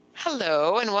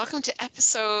Hello, and welcome to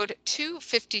episode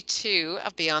 252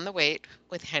 of Beyond the Wait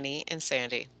with Henny and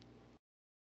Sandy.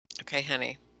 Okay,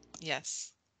 Henny,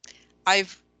 Yes.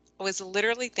 I've was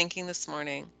literally thinking this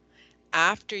morning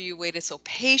after you waited so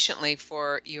patiently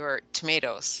for your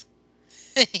tomatoes.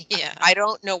 Yeah. I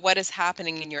don't know what is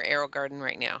happening in your arrow garden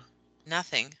right now.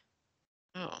 Nothing.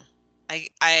 Oh,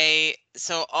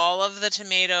 So all of the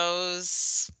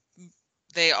tomatoes,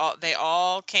 they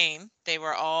all came. They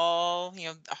were all,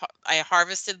 I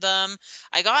harvested them.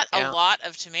 I got a yeah. lot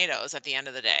of tomatoes at the end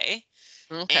of the day.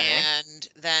 Okay. And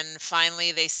then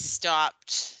finally they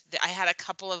stopped. I had a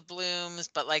couple of blooms,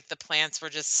 but like the plants were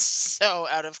just so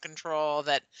out of control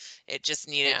that it just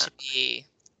needed Yeah. to be,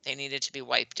 they needed to be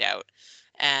wiped out.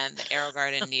 And the arrow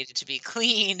garden needed to be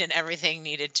cleaned and everything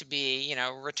needed to be,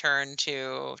 returned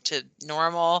to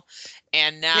normal.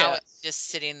 And now Yeah. it's just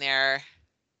sitting there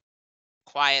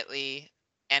quietly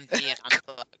empty and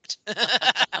unplugged.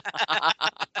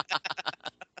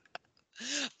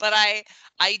 But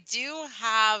I do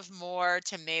have more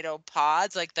tomato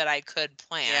pods like that I could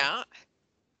plant. Yeah.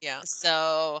 Yeah.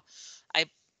 So I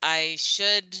I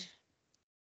should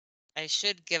I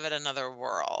should give it another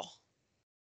whirl,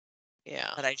 Yeah.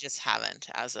 but I just haven't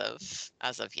as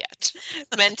of yet.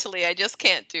 Mentally, I just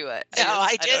can't do it. No,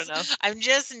 I don't know. I'm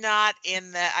just not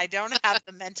in I don't have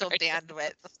the mental Right.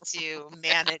 bandwidth to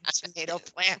manage tomato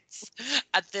plants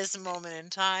at this moment in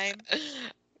time.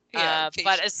 Yeah,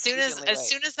 But patiently as wait.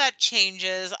 soon as that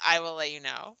changes, I will let you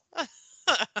know.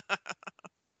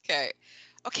 Okay.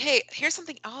 Okay, here's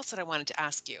something else that I wanted to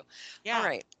ask you. All Yeah.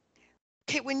 right.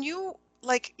 Okay, when you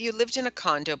lived in a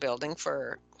condo building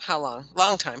for how long?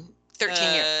 Long time.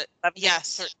 13 years. 11 Yeah,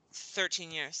 years.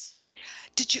 13 years.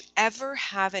 Did you ever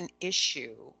have an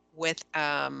issue with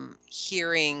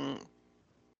hearing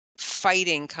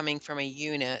fighting coming from a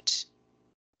unit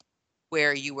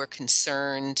where you were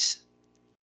concerned,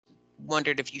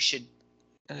 wondered if you should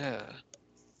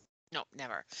No,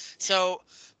 never. So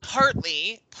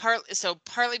partly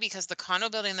because the condo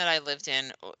building that I lived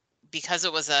in, because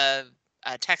it was a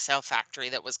textile factory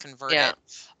that was yeah, converted,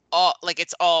 all like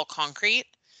it's all concrete.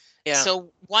 yeah,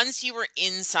 So once you were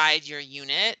inside your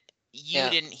unit, you yeah.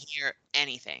 didn't hear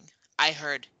anything. I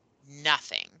heard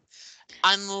nothing.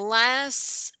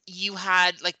 Unless you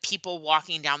had, like, people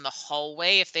walking down the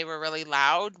hallway, if they were really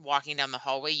loud, walking down the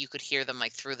hallway, you could hear them,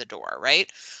 like, through the door, right?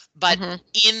 But Hmm.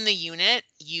 in the unit,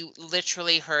 you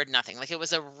literally heard nothing. Like, it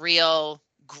was a real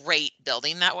great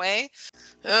building that way.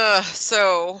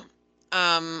 So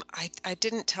I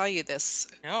didn't tell you this,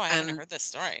 No, I haven't and heard this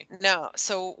story. no.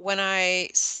 So when I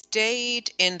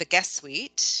stayed in the guest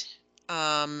suite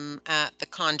at the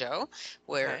condo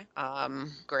where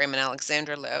Okay. Graham and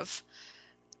Alexandra live,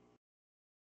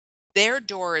 their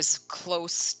door is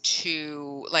close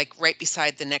to like right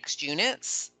beside the next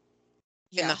units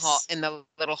in the hall Yes. in the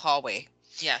little hallway.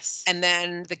 Yes. And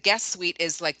then the guest suite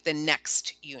is like the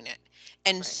next unit.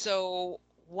 And Right. so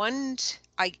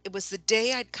it was the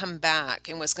day I'd come back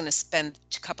and was going to spend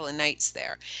a couple of nights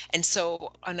there. And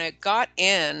so when I got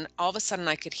in, all of a sudden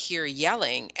I could hear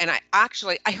yelling, and I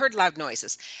heard loud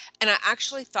noises. And I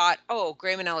actually thought, "Oh,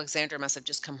 Graham and Alexandra must have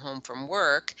just come home from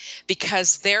work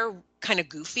because they're kind of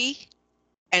goofy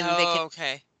and Oh,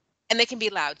 okay. they can be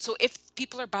loud. So if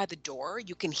people are by the door,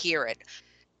 you can hear it."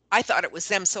 I thought it was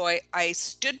them, so I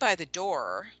stood by the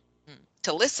door Hmm.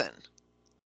 to listen.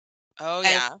 Oh, And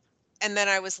yeah. and then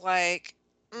I was like,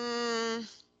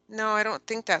 no, I don't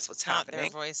think that's what's Not their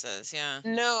happening. voices, yeah.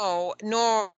 No,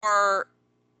 nor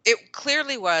it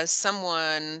clearly was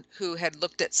someone who had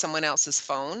looked at someone else's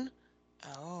phone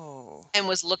Oh. and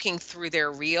was looking through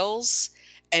their reels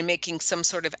and making some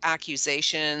sort of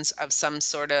accusations of some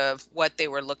sort of what they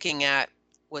were looking at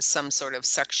was some sort of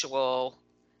sexual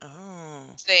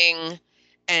Oh. thing.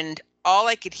 And all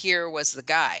I could hear was the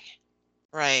guy.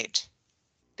 Right.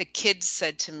 The kid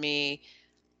said to me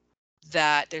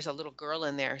that there's a little girl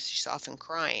in there. She's often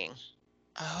crying.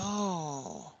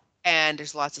 Oh. And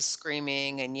there's lots of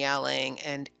screaming and yelling.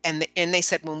 And they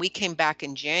said when we came back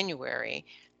in January,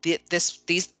 these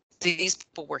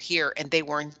people were here and they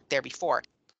weren't there before.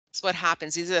 So what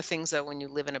happens? These are the things that when you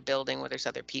live in a building where there's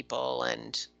other people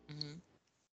and Mhm.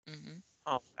 Mhm.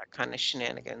 all that kind of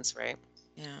shenanigans, right?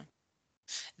 Yeah.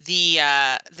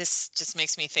 This just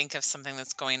makes me think of something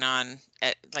that's going on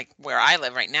at like where I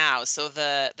live right now. So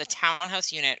the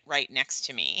townhouse unit right next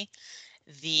to me,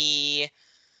 the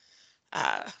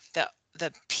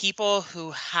the people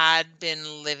who had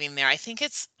been living there, I think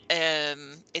it's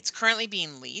currently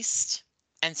being leased.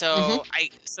 And Hmm.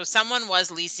 so someone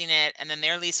was leasing it and then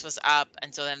their lease was up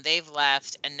and so then they've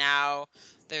left and now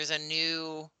there's a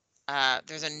new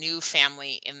there's a new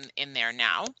family in there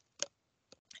now.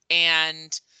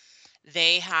 and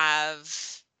they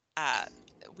have uh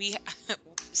we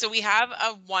so we have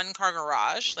a one car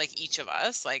garage, like each of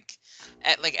us, like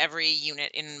at like every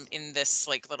unit in this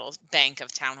like little bank of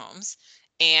townhomes.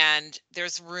 And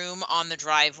there's room on the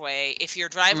driveway. If your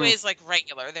driveway Mm, is like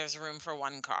regular, there's room for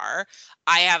one car.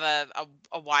 I have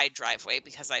a wide driveway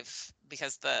because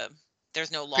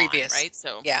there's no lawn, previous. right?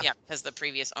 So Yeah. yeah, because the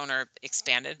previous owner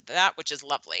expanded that, which is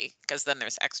lovely because then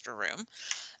there's extra room.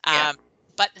 Yeah. Um,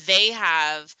 but they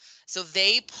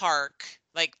park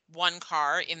like one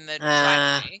car in the Uh,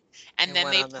 driveway, and and then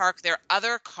one they on the park their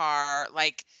other car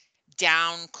like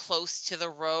down close to the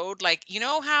road. Like, you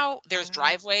know how there's uh,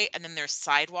 driveway and then there's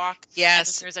sidewalk, and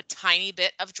then yes. there's a tiny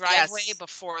bit of driveway Yes.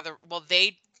 before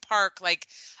they park like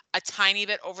a tiny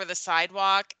bit over the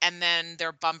sidewalk, and then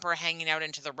their bumper hanging out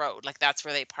into the road. Like, that's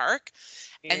where they park.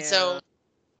 And Yeah. so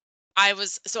I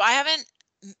haven't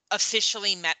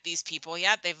officially met these people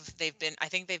yet. They've been I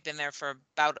think they've been there for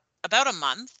about a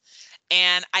month,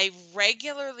 and I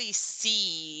regularly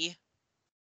see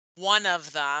one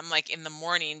of them like in the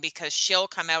morning because she'll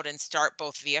come out and start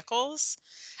both vehicles.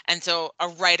 And so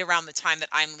right around the time that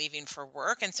I'm leaving for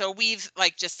work. And so we've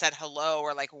like just said hello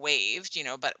or like waved,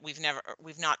 but we've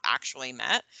not actually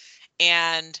met.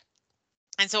 And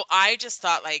so I just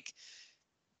thought like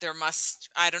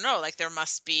I don't know, like there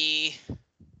must be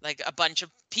like a bunch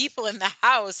of people in the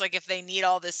house, like if they need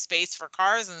all this space for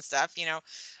cars and stuff.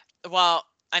 Well,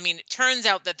 I mean, it turns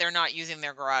out that they're not using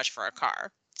their garage for a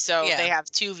car. So they Yeah. have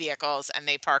two vehicles and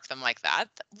they park them like that.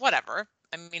 Whatever.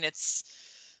 I mean, it's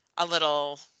a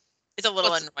little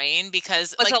What's annoying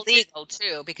because what's like illegal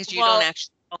too, because you don't well,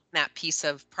 actually own that piece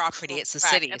of property. It's the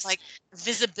correct. And city's. like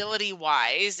visibility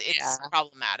wise, it's Yeah.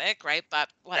 problematic, right? But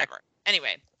Check. whatever.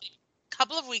 Anyway, a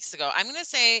couple of weeks ago, I'm going to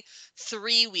say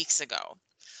 3 weeks ago,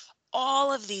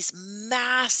 all of these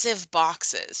massive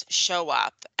boxes show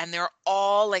up and they're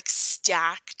all like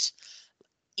stacked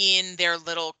in their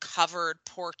little covered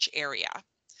porch area.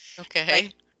 Like,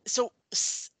 Okay. so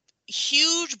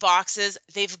huge boxes,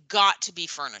 they've got to be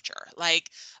furniture, like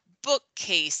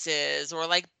bookcases or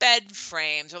like bed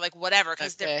frames or like whatever,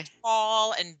 because they're Okay.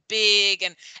 tall and big,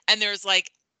 and there's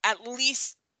like at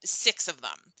least six of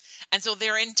them. And so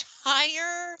their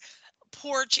entire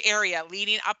porch area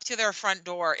leading up to their front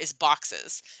door is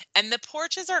boxes. And the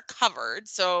porches are covered.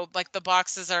 So like the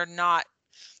boxes are not,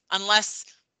 unless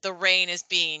the rain is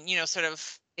being, sort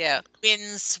of Yeah.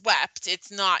 wind swept,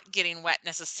 it's not getting wet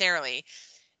necessarily.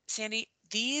 Sandy,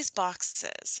 these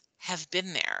boxes have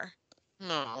been there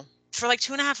No. for like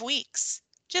 2.5 weeks,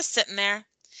 just sitting there.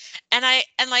 And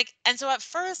so at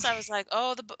first I was like,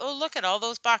 oh, look at all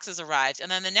those boxes arrived.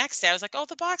 And then the next day I was like, oh,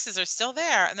 the boxes are still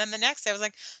there. And then the next day I was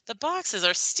like, the boxes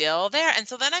are still there. And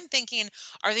so then I'm thinking,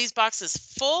 are these boxes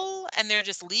full and they're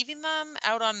just leaving them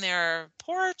out on their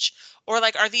porch? Or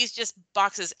like, are these just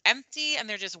boxes empty and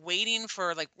they're just waiting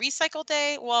for like recycle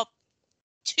day? Well,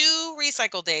 2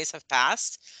 recycle days have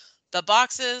passed. The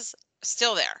boxes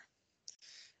still there.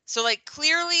 So like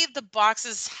clearly the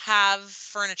boxes have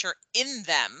furniture in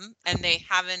them and they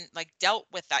haven't like dealt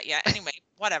with that yet. Anyway,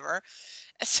 whatever.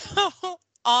 So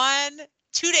on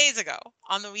 2 days ago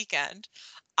on the weekend,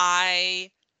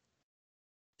 I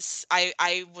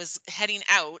I was heading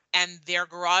out and their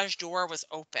garage door was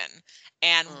open,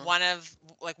 and Mm. one of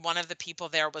the people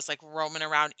there was like roaming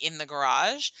around in the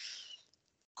garage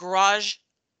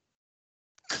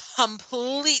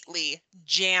completely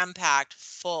jam-packed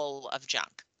full of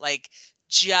junk. Like,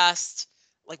 just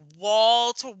like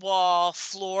wall to wall,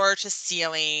 floor to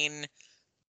ceiling,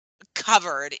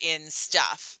 covered in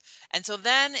stuff. And so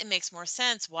then it makes more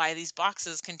sense why these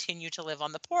boxes continue to live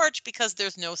on the porch, because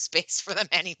there's no space for them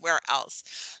anywhere else.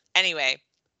 Anyway,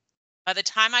 by the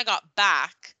time I got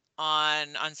back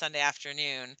on Sunday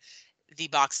afternoon, the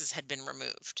boxes had been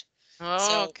removed.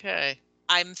 So Okay.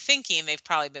 I'm thinking they've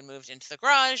probably been moved into the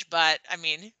garage, but I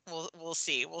mean, we'll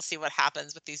see. We'll see what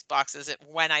happens with these boxes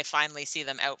when I finally see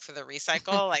them out for the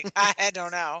recycle. Like, I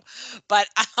don't know, but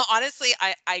honestly,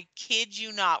 I kid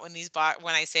you not when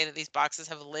when I say that these boxes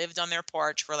have lived on their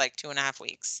porch for like 2.5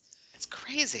 weeks. It's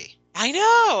crazy. I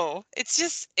know.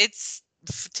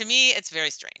 To me, it's very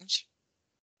strange.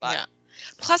 But Yeah.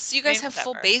 Plus, you I guys mean, have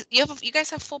full whatever. base. You guys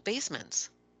have full basements.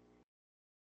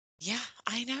 Yeah,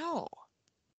 I know.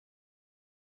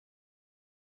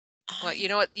 Well, I you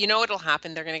know what? You know what'll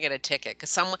happen? They're going to get a ticket because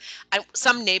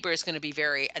some neighbor is going to be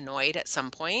very annoyed at some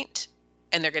point,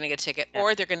 and they're going to get a ticket, yeah.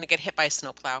 or they're going to get hit by a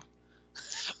snowplow.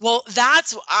 Well,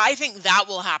 I think that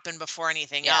will happen before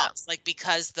anything Yeah. else, like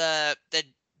because the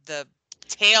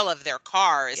tail of their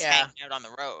car is Yeah. hanging out on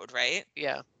the road, right?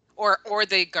 Yeah. Or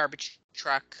the garbage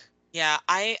truck. Yeah,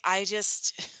 I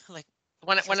just like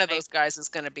One because of my those guys is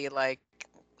going to be like,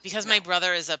 because no, my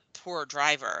brother is a poor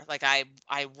driver. Like I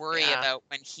worry yeah, about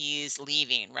when he's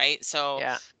leaving, right? So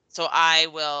yeah, I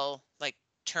will like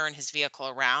turn his vehicle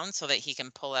around so that he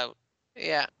can pull out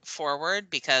yeah, forward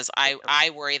because yeah, I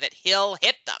worry that he'll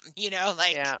hit them,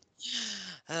 like yeah.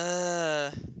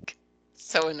 uh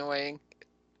So annoying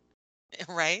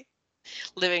right?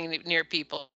 living near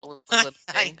people with little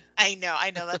thing. I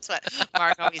know. That's what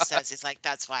Mark always says. He's like,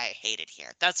 "That's why I hate it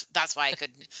here. That's why I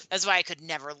could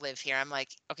never live here." I'm like,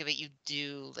 "Okay, but you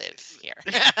do live here."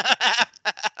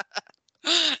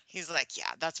 He's like,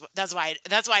 "Yeah, that's why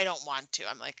I don't want to."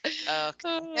 I'm like, "Okay."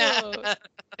 Oh,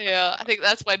 yeah, I think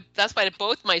that's why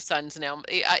both my sons now,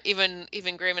 even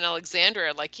Graham and Alexandra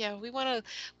are like, yeah, we want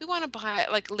to buy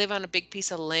like live on a big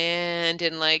piece of land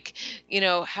and like,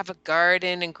 have a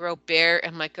garden and grow bear.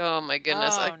 I'm like, oh my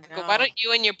goodness. I Oh go, why don't no.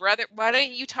 you and your brother, why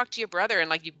don't you talk to your brother and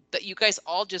like you guys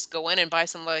all just go in and buy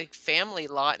some like family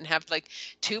lot and have like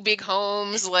two big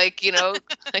homes, like,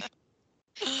 like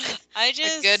I my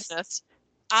just goodness.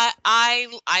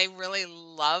 I really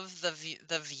love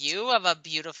the view of a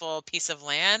beautiful piece of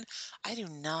land. I do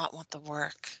not want the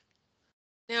work.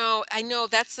 No, I know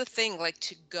that's the thing. Like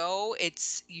to go,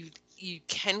 you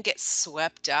can get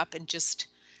swept up in just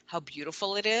how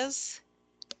beautiful it is.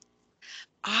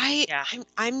 I Yeah.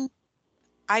 I'm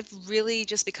I've really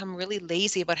just become really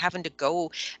lazy about having to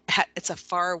go. It's a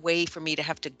far way for me to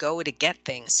have to go to get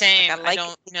things. Like I Same. I like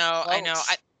it don't know. I know.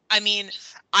 close. I mean,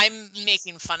 I'm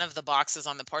making fun of the boxes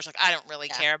on the porch. Like I don't really Yeah,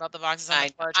 care about the boxes on the I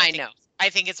know. porch. I know. I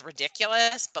think it's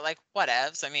ridiculous, but like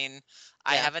whatevs. I mean,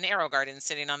 I Yeah. have an arrow garden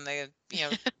sitting on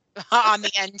on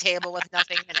the end table with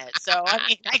nothing in it. So I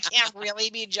mean, I can't really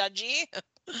be judgy.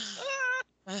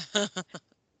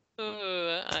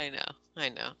 I know. I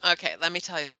know. Okay, let me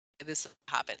tell you this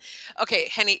happened. Okay,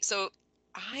 Henny, so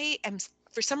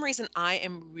for some reason I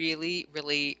am really,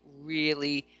 really,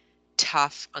 really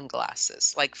tough on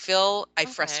glasses. Like Phil, I Okay.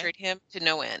 frustrate him to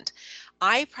no end.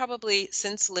 I probably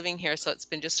since living here, so it's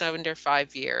been just under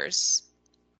 5 years.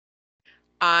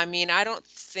 I mean, I don't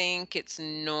think it's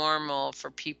normal for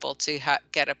people to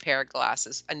get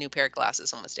a new pair of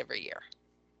glasses almost every year.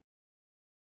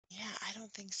 Yeah, I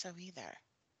don't think so either.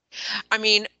 I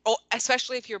mean, oh,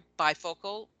 especially if you're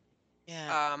bifocal,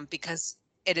 Yeah. because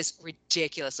it is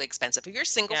ridiculously expensive. If you're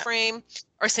single Yeah. frame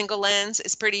or single lens,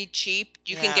 it's pretty cheap.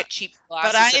 You can Yeah. get cheap But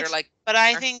glasses that I are like, but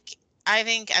I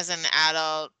think as an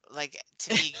adult, like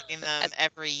to be getting them as-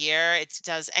 every year,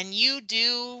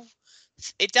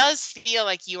 it does feel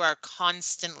like you are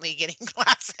constantly getting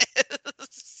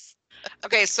glasses.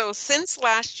 okay, so since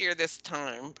last year this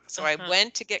time, so I Uh-huh.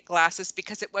 went to get glasses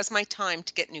because it was my time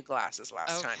to get new glasses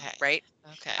last time, Okay. right?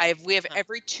 Okay. We have Uh-huh.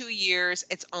 every 2 years,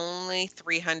 it's only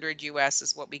 300 US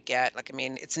is what we get. Like, I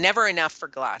mean, it's never enough for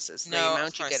glasses. The No, of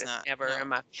amount you get course is not. never No.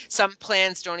 enough. Some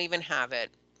plans don't even have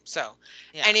it. So,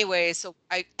 Yeah. anyway,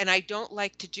 I don't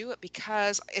like to do it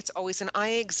because it's always an eye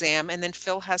exam and then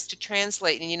Phil has to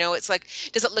translate. And it's like,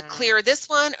 does it look Mm, clear this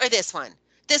one or this one?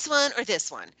 This one or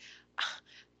this one?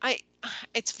 I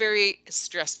it's very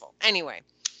stressful. Anyway,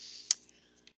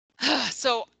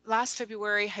 so last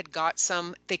February had got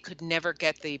some. They could never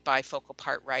get the bifocal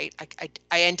part right.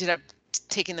 I ended up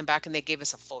taking them back, and they gave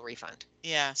us a full refund.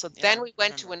 yeah. So Yeah. then we I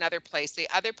went to remember. another place. The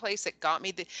other place that got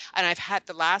me and I've had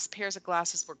the last pairs of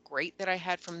glasses were great that I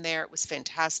had from there. It was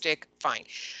fantastic. Fine.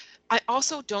 I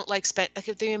also don't like spend like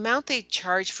if the amount they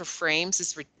charge for frames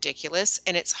is ridiculous,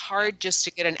 and it's Yeah. hard just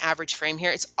to get an average frame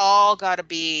here. It's all got to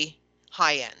be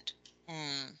high end.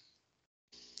 Mm,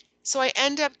 So I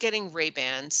end up getting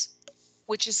Ray-Bans,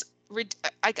 which is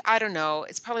I don't know.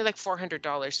 It's probably like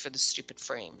 $400 for the stupid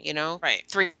frame, right.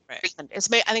 Three Right.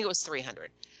 hundred. I think it was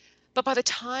 300. But by the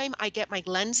time I get my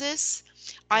lenses,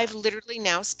 Yeah. I've literally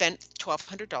now spent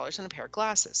 $1,200 on a pair of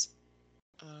glasses.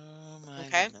 Oh my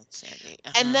Okay. goodness, Sandy.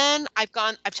 And Uh-huh. then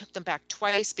I've took them back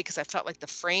twice because I felt like the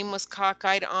frame was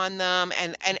cockeyed on them.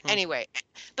 And Mhm. anyway,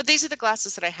 but these are the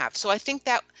glasses that I have. So I think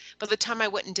that by the time I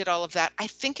went and did all of that, I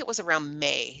think it was around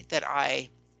May that I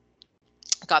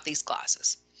got these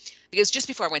glasses. Because just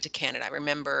before I went to Canada, I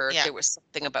remember Yeah. there was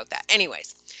something about that.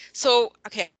 Anyways, so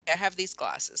okay, I have these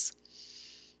glasses.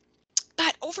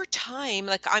 But over time,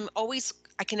 like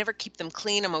I can never keep them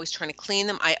clean. I'm always trying to clean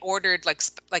them. I ordered like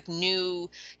new,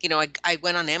 I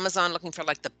went on Amazon looking for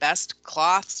like the best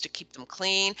cloths to keep them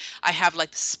clean. I have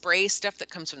like spray stuff that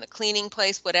comes from the cleaning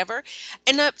place, whatever.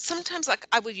 And sometimes like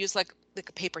I would use like a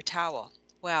paper towel.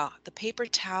 Wow, the paper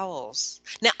towels.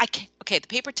 Now I can okay, the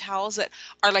paper towels that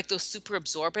are like those super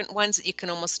absorbent ones that you can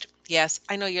almost yes,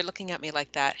 I know you're looking at me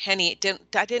like that. Henny,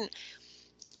 I didn't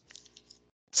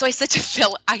so I said to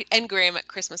Phil and Graham at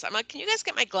Christmas, I'm like, can you guys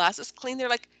get my glasses clean? They're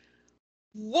like,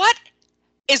 What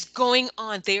is going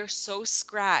on? They are so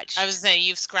I scratched. was saying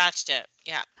you've scratched it.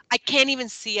 Yeah. I can't even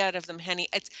see out of them, Henny.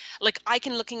 It's like I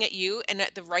can looking at you, and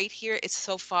at the right here, it's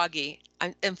so foggy.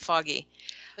 I'm foggy,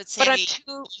 But but I'm Sandy,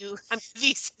 too. you I'm.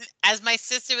 these, as my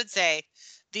sister would say,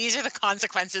 these are the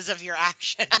consequences of your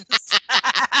actions.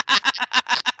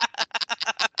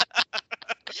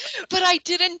 But I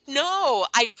didn't know.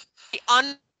 I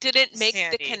honestly didn't make the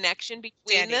Sandy, connection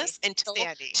between this Sandy, until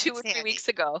Sandy, 2 or 3 weeks Sandy,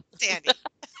 ago. Sandy.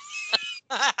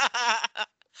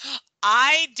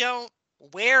 I don't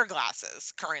wear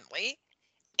glasses currently,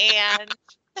 and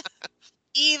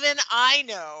even I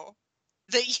know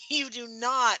that you do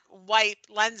not wipe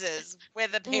lenses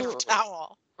with a paper Mm,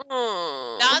 towel.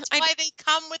 mm, That's I why they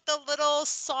come with the little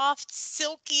soft,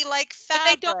 silky like But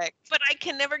they don't fabric. but I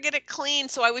can never get it clean,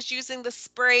 so I was using the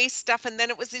spray stuff, and then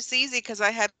it was just easy because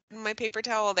I had my paper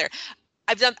towel there.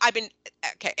 I've been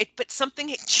okay, but something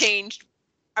had changed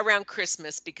around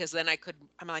Christmas because then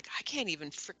I'm like, I can't even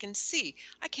freaking see.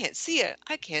 I can't see it.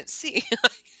 I can't see.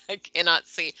 I cannot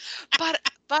see. But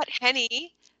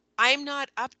Henny, I'm not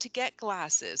up to get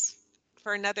glasses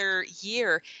for another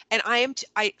year, and I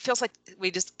feels like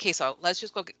we just okay. So let's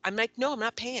just go. I'm like, no, I'm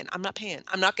not paying. I'm not paying.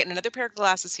 I'm not getting another pair of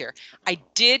glasses here. I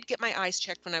did get my eyes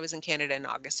checked when I was in Canada in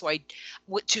August. So I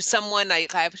went to someone. I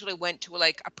actually went to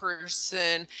like a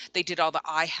person. They did all the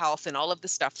eye health and all of the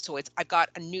stuff. So I got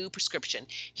a new prescription.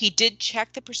 He did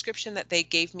check the prescription that they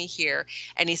gave me here,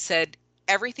 and he said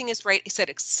everything is right. He said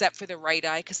except for the right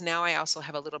eye, because now I also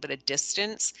have a little bit of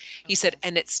distance. He said, Okay.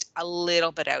 and it's a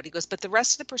little bit out. He goes, but the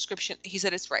rest of the prescription, he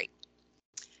said, it's right.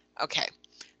 Okay.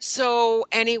 So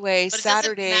anyway, But it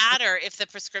doesn't Saturday, matter if the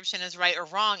prescription is right or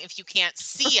wrong if you can't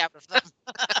see out of them.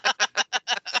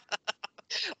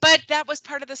 but that was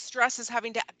part of the stress, is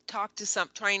having to talk to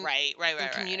try and Right, right,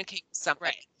 right, right, communicate with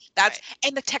somebody. right, That's right.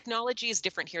 and the technology is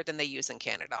different here than they use in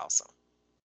Canada also.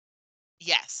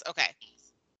 Yes. Okay.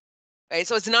 Right?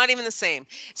 So it's not even the same.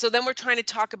 So then we're trying to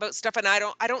talk about stuff, and I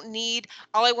don't need,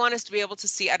 all I want is to be able to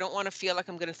see. I don't want to feel like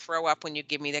I'm going to throw up when you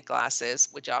give me the glasses,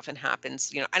 which often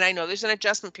happens, and I know there's an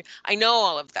adjustment period. I know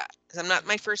all of that because I'm not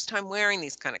my Hmm. first time wearing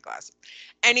these kind of glasses.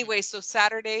 Hmm. Anyway, so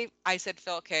Saturday I said,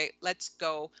 Phil, okay, let's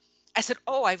go. I said,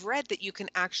 oh, I've read that you can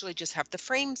actually just have the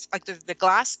frames, like the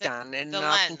glass The done, and the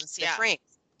not can keep lens, the yeah. frame.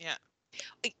 Yeah.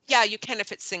 Yeah, you can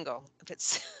if it's single, if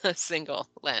it's a single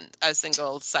lens, a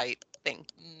single sight thing.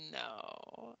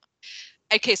 No.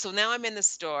 Okay, so now I'm in the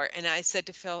store, and I said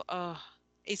to Phil, "Oh,"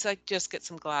 he's like, "just get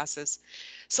some glasses."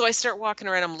 So I start walking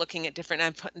around. I'm looking at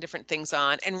I'm putting different things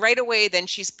on, and right away, then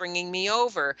she's bringing me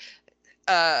over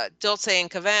Dolce and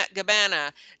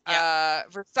Gabbana, Yeah.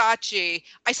 Versace.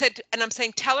 I said, and I'm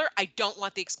saying, tell her I don't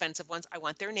want the expensive ones. I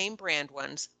want their name brand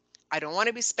ones. I don't want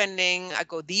to be spending. I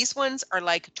go, these ones are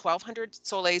like 1,200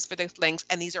 soles for the lengths,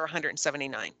 and these are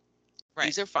 179. Right.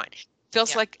 These are fine.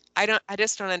 Feels Yeah. like I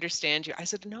just don't understand you. I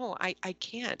said, no, I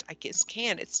can't. I just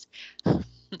can't. It's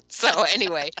so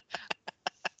anyway,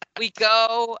 we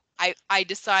go. I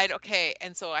decide, okay,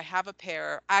 and so I have a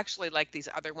pair. I actually like these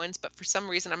other ones, but for some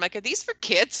reason I'm like, are these for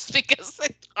kids? Because the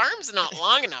arm's not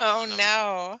long enough Oh on them.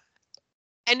 no.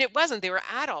 And it wasn't. They were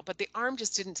adult, but the arm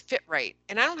just didn't fit right.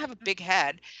 And I don't have a big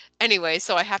head. Anyway,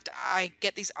 so I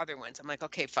get these other ones. I'm like,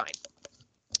 okay, fine.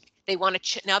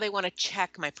 Now they want to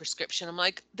check my prescription. I'm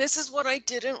like, this is what I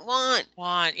didn't want.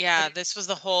 Yeah, Okay. this was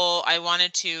the whole I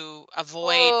wanted to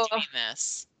avoid Oh, doing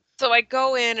this. so I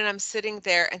go in and I'm sitting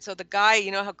there, and so the guy,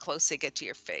 you know how close they get to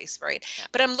your face, right? Yeah.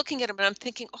 But I'm looking at him and I'm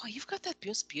thinking, oh, you've got that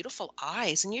most beautiful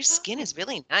eyes, and your skin is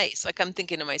really nice. Like I'm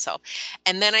thinking to myself,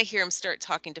 and then I hear him start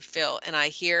talking to Phil, and I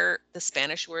hear the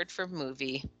Spanish word for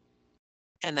movie,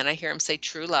 and then I hear him say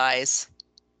True Lies.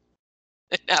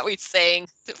 Now he's saying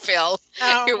to Phil,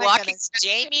 Oh you're my walking. goodness.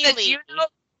 Jamie Said, Lee.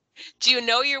 do you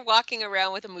know you're walking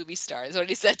around with a movie star? Is what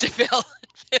he said to Phil.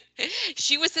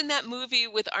 She was in that movie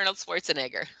with Arnold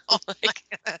Schwarzenegger. Oh my Like,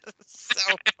 goodness.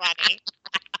 So funny.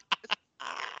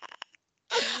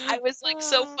 I was like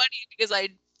so Oh. funny because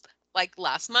like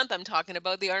last month I'm talking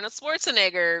about the Arnold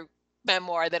Schwarzenegger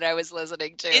memoir that I was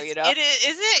listening to, It's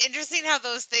isn't it interesting how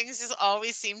those things just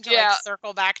always seem to like Yeah,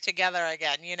 circle back together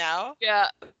again, you know? yeah.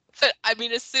 But I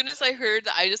mean, as soon as I heard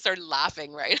that, I just started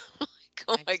laughing, right? I'm like,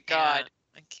 oh I my can't. God.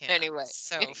 I can't. Anyway,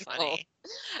 So oh. funny.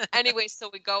 Anyway, so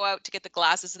we go out to get the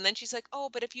glasses, and then she's like, "Oh,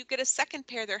 but if you get a second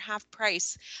pair, they're half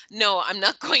price." No, I'm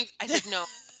not going. I said no.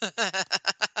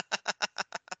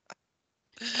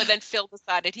 But then Phil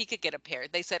decided he could get a pair.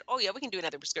 They said, "Oh yeah, we can do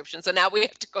another prescription." So now we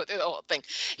have to go through the whole thing.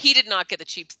 He did not get the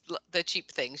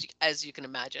cheap things, as you can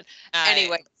imagine. I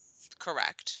Anyway,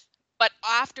 correct. but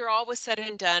after all was said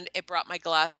and done, it brought my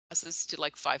glasses to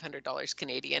like $500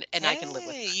 Canadian, and I can live with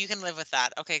Hey, that. you can live with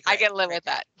that. Okay, I great. can live Great, with great.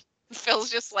 that. Phil's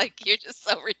just like, "You're just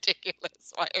so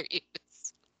ridiculous. Why are you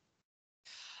just"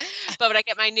 But I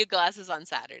get my new glasses on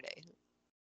Saturday,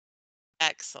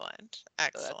 Excellent. so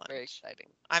that's very Excellent. exciting.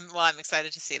 I'm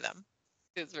excited to see them.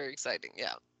 It's very exciting,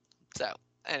 yeah. So,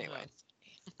 Oh. anyway.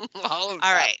 Oh, All God.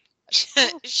 right.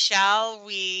 Shall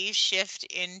we shift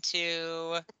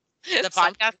into the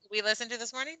Some podcast that we listened to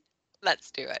this morning?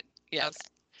 Let's do it. Okay. Yes.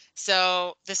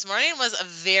 So this morning was a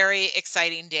very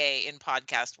exciting day in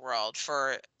podcast world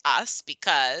for us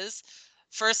because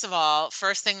first of all,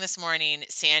 first thing this morning,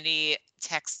 Sandy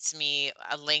texts me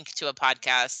a link to a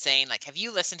podcast saying like, "Have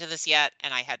you listened to this yet?"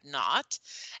 And I had not.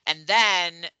 And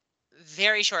then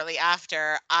very shortly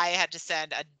after, I had to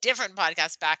send a different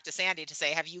podcast back to Sandy to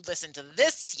say, "Have you listened to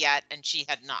this yet?" And she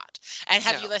had not. And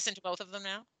have you No. listened to both of them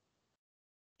now?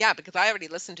 Yeah, because I already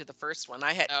listened to the first one. Oh,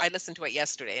 I listened to it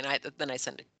yesterday, and then I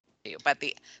sent it to you,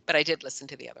 but I did listen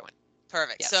to the other one.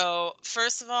 perfect. Yes. So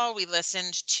first of all, we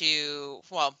listened to,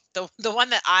 well, the one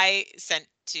that I sent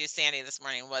to Sandy this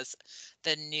morning was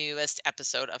the newest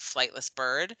episode of Flightless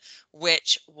Bird,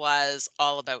 which was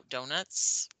all about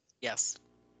donuts. Yes.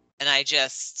 And I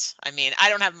mean, I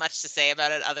don't have much to say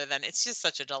about it other than it's just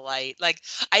such a delight. Like,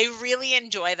 I really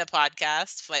enjoy the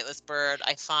podcast, Flightless Bird.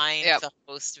 I find Yep. the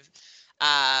host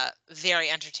very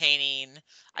entertaining.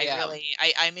 Yeah.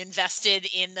 I'm invested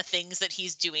in the things that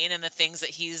he's doing and the things that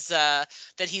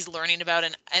he's learning about.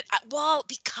 Well,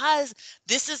 because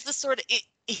this is the sort of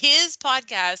his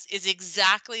podcast is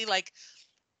exactly like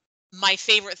my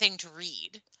favorite thing to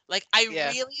read. Like, I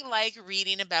Yeah. really like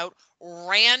reading about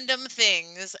random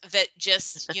things that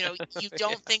just, you don't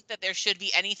Yeah. think that there should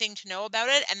be anything to know about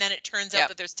it. And then it turns out Yep.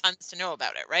 that there's tons to know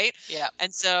about it, right? Yep.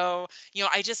 And so,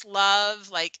 I just love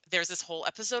like there's this whole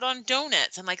episode on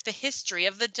donuts and like the history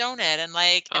of the donut and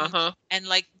like Uh-huh. and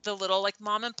like the little like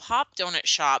mom and pop donut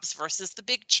shops versus the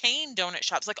big chain donut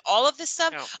shops. Like all of this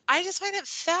stuff, No. I just find it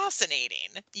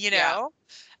fascinating, Yeah.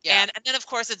 Yeah. and then of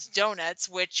course it's donuts,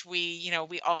 which we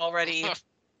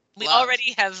Love.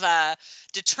 already have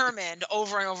determined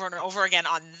over and over and over again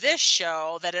on this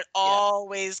show that it Yes.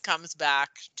 always comes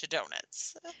back to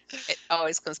donuts. It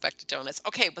always comes back to donuts.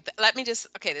 Okay, but let me just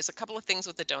okay, there's a couple of things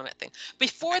with the donut thing.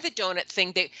 Before Okay. the donut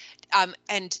thing,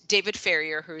 and David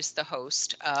Ferrier, who's the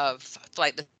host of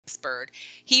Flightless Bird,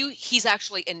 he's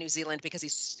actually in New Zealand because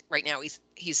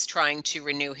he's trying to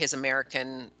renew his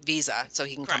American visa so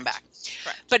he can come Correct. back.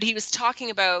 Correct. But he was talking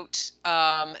about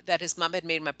that his mom had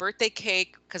made him a birthday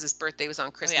cake because his birthday was on Oh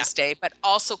yeah. Christmas Day, but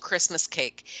also Christmas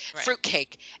cake, Right. fruit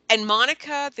cake. And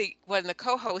Monica, the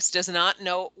co-host, does not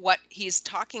know what he's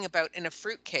talking about in a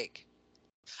fruit cake.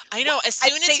 I What know. As I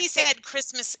soon as they say,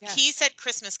 yeah, he said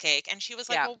Christmas cake, and she was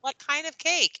like, yeah, "Well, what kind of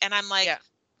cake?" And I'm like, yeah.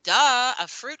 "Duh, a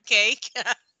fruit cake."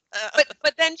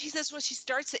 But then she says, well, she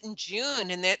starts it in June,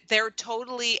 and they're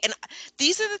totally. And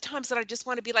these are the times that I just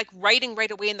want to be like writing right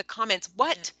away in the comments. Yeah.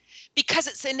 What? Because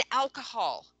it's in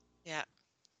alcohol, Yeah.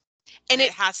 And and it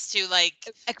it has to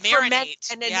like ferments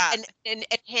marinate. and then Yeah. and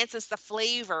enhances the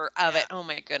flavor of Yeah. it. Oh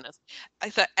my goodness! I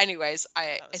thought, anyways,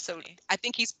 That was so funny. I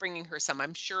think he's bringing her some.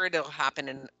 I'm sure it'll happen,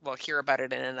 and we'll hear about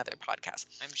it in another podcast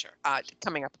I'm sure.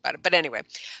 coming up about it. But anyway,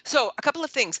 so a couple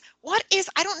of things. What is?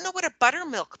 I don't know what a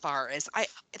buttermilk bar is.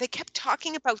 They kept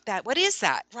talking about that. What is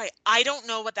that? Right. I don't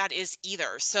know what that is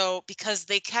either. So because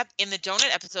they kept in the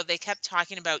donut episode, they kept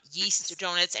talking about yeast Yes.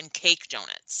 donuts and cake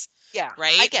donuts, Yeah, I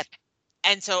right? get.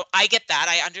 And so I get that.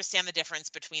 I understand the difference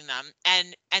between them.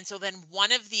 And so then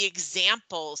one of the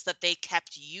examples that they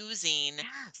kept using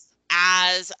Yes.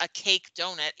 as a cake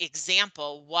donut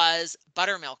example was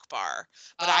buttermilk bar.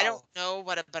 But I don't Oh, know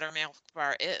what a buttermilk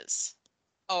bar is.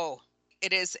 oh,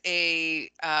 it is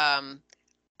a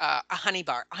honey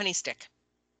bar, a honey stick.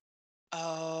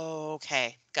 Oh,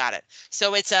 okay. Got it.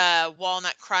 So it's a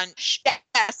walnut crunch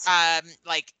Yes.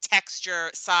 like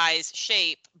texture, size,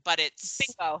 shape, but it's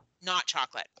Bingo. not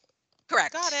chocolate. Got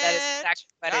Correct. That is it. exactly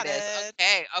what it Got is. it.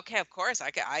 Okay. Okay. Of course.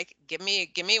 Give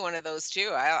me one of those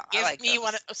too. I Give like me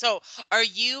one. those. So, are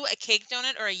you a cake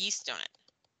donut or a yeast donut?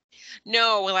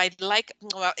 No, well, I'd like.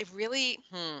 Well, it really.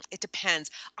 It depends.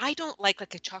 I don't like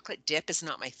a chocolate dip is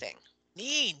not my thing.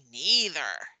 Me neither.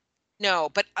 No,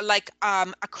 but like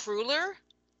a cruller.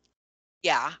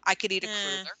 Yeah, I could eat a Eh,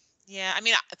 cruller. yeah, I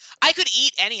mean, I could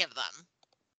eat any of them.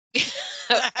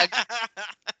 Ag-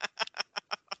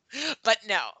 But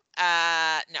no,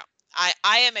 no. I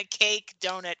am a cake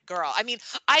donut girl. I mean,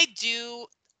 I do.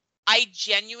 I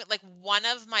genuinely like one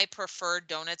of my preferred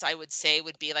donuts. I would say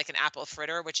would be like an apple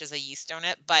fritter, which is a yeast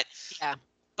donut. But yeah.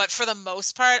 But for the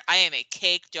most part, I am a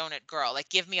cake donut girl. Like,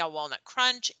 give me a walnut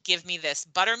crunch, give me this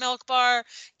buttermilk bar,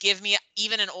 give me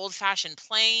even an old-fashioned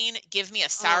plain, give me a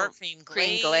sour Mm, cream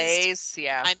cream glazed. glaze,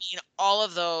 yeah, I mean, all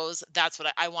of those, that's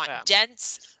what I want yeah,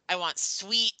 dense, I want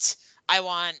sweet, I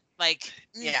want like,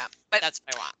 yeah. But that's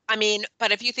what I want. I mean,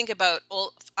 but if you think about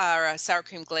sour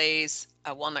cream glaze,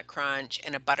 a walnut crunch,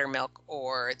 and a buttermilk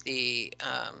or the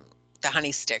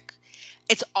honey stick,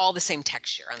 it's all the same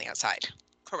texture on the outside,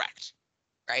 Correct.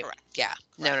 right? Correct. Yeah.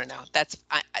 No, no, Correct. no.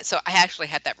 So I actually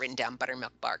had that written down,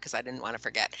 buttermilk bar, because I didn't want to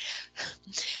forget.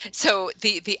 So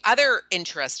the other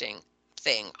interesting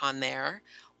thing on there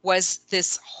was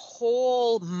this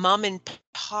whole mom and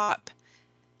pop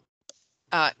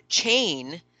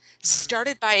chain Mhm.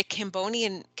 started by a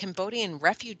Cambodian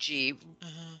refugee.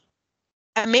 Mhm.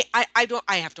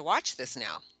 I have to watch this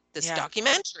now. This Yeah.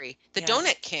 documentary, The Yeah.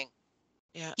 Donut King.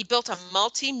 Yeah. He built a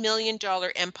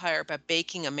multi-million-dollar empire by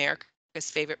baking America's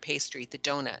favorite pastry, the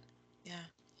donut. Yeah.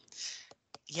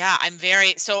 Yeah, I'm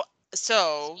very so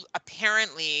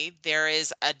apparently there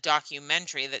is a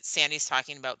documentary that Sandy's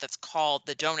talking about that's called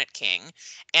The Donut King,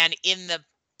 and in the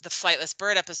Flightless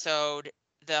Bird episode,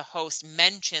 the host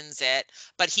mentions it,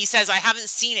 but he says I haven't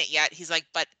seen it yet. He's like,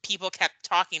 but people kept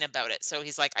talking about it. So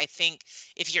he's like, I think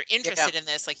if you're Yeah, interested in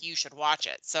this, like you should watch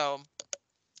it. So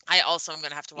I also am going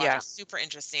to have to watch yeah, it. Super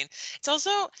interesting. It's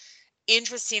also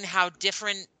interesting how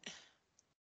different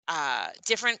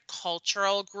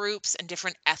cultural groups and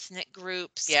different ethnic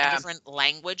groups and yeah, different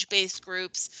language-based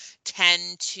groups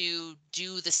tend to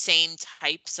do the same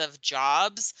types of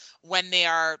jobs when they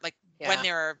are like yeah.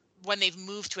 when they've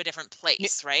moved to a different N-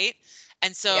 place, right?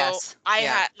 And so Yes, I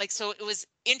yeah, had like so it was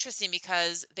interesting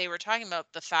because they were talking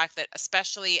about the fact that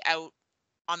especially out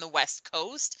on the West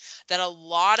Coast, that a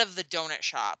lot of the donut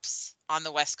shops on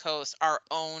the West Coast are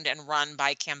owned and run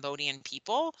by Cambodian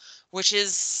people, which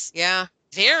is yeah,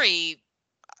 very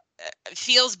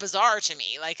feels bizarre to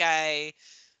me.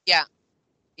 yeah,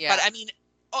 But yeah, I mean,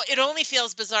 oh, it only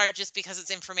feels bizarre just because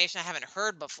it's information I haven't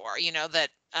heard before, that,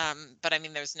 but I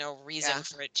mean, there's no reason yeah.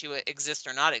 for it to exist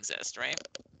or not exist, right?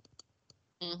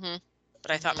 Mm-hmm.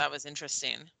 But I thought Mm-hmm. that was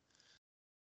interesting.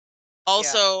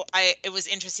 Yeah, Also, it was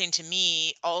interesting to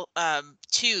me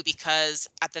too because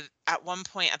at one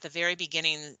point at the very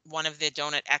beginning, one of the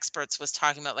donut experts was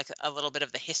talking about like a little bit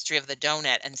of the history of the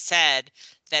donut and said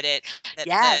that it that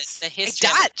yes. the A history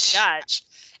of it was Dutch. Dutch,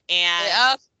 and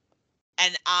Yeah,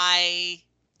 I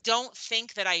don't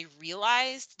think that I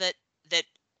realized that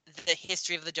the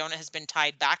history of the donut has been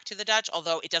tied back to the Dutch,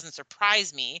 although it doesn't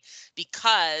surprise me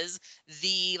because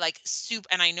the like soup,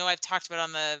 and I know I've talked about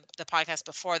on the podcast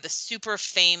before, the super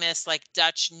famous like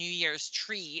Dutch New Year's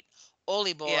treat,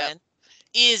 yeah, oliebollen,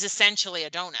 is essentially a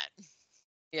donut.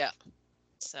 yeah,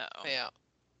 So, yeah.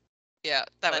 Yeah,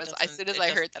 so that was as soon as it I doesn't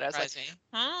heard that, I was like, surprise me.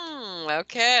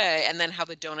 okay. And then how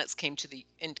the donuts came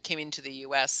into the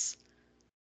US,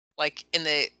 like in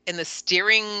the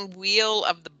steering wheel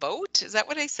of the boat. Is that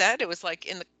what I said? It was like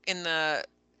in the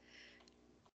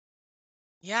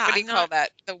Yeah, what do you I'm call not.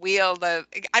 that? The wheel, I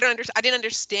didn't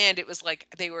understand. It was like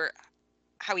they were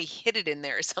how he hid it in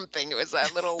there or something. It was a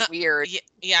little weird. Yeah,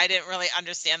 yeah, I didn't really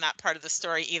understand that part of the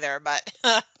story either, but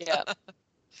Yeah,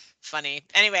 funny.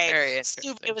 Anyway, very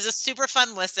it interesting. was a super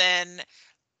fun listen.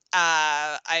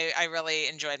 I really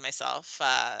enjoyed myself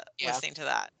Yeah, listening to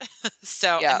that.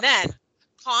 So, yeah, and then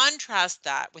contrast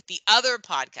that with the other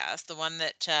podcast, the one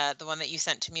that you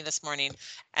sent to me this morning,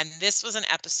 and this was an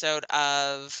episode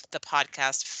of the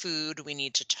podcast Food We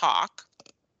Need to Talk,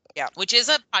 yeah, which is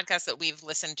a podcast that we've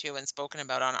listened to and spoken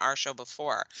about on our show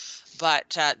before.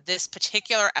 But this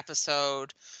particular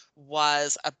episode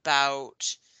was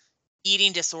about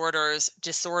eating disorders,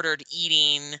 disordered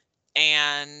eating,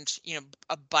 and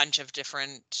a bunch of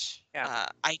different yeah.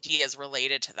 ideas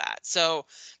related to that. So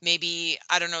maybe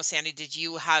I don't know, Sandy, did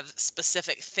you have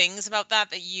specific things about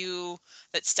that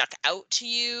stuck out to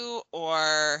you,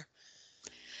 or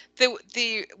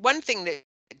The one thing that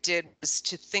it did was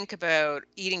to think about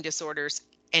eating disorders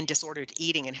and disordered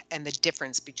eating and the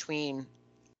difference between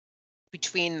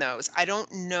those. I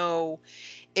don't know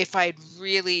if I'd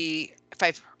really if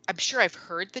I'm sure I've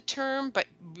heard the term, but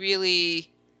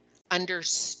really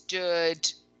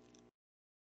understood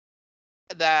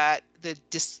that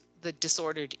the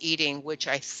disordered eating, which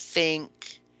I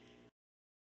think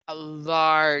a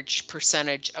large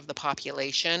percentage of the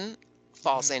population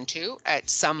falls Mhm. into at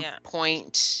some Yeah.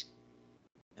 point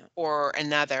Yeah. or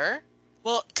another.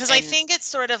 Well, because I And think it's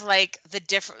sort of like the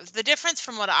difference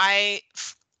from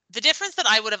the difference that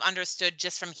I would have understood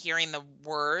just from hearing the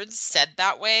words said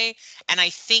that way, and I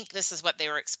think this is what they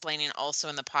were explaining also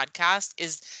in the podcast,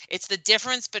 is it's the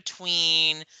difference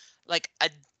between like a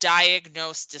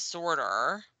diagnosed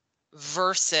disorder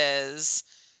versus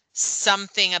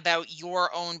something about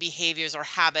your own behaviors or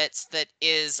habits that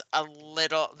is a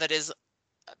little that is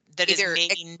Either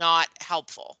maybe not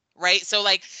helpful, right? So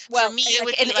like for well, me it like,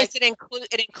 would and be like, is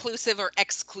it inclusive or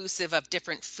exclusive of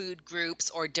different food groups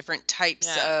or different types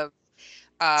yeah. of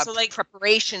So like,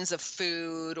 preparations of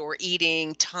food or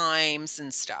eating times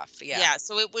and stuff? Yeah. yeah,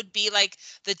 so it would be like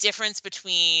the difference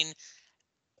between,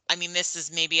 I mean, this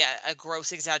is maybe a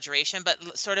gross exaggeration,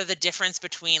 but sort of the difference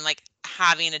between like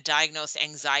having a diagnosed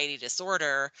anxiety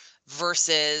disorder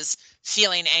versus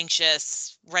feeling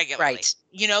anxious regularly. Right.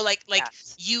 You know, like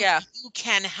Yes. you Yeah. you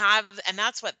can have, and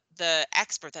that's what the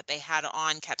expert that they had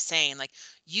on kept saying, like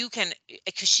you can,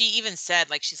 because she even said,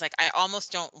 like, she's like, I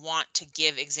almost don't want to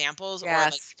give examples or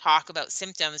like Yes. talk about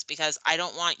symptoms because I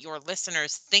don't want your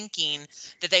listeners thinking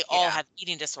that they all Yeah. have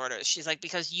eating disorders. She's like,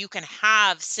 because you can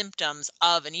have symptoms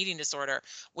of an eating disorder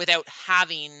without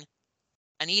having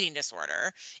an eating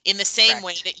disorder, in the same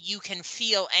way Correct. that you can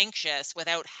feel anxious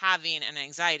without having an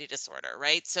anxiety disorder,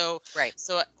 right? Right.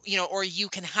 Or you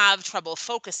can have trouble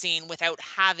focusing without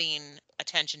having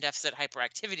attention deficit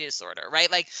hyperactivity disorder, right?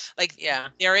 Like Yeah.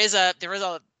 there is a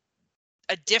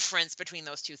difference between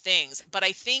those two things. But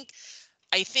I think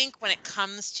when it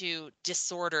comes to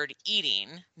disordered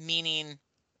eating, meaning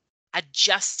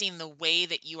adjusting the way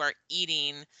that you are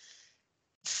eating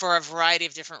for a variety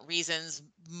of different reasons,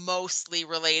 mostly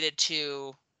related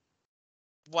to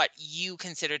what you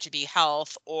consider to be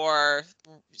health or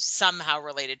somehow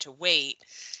related to weight,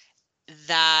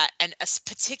 that, and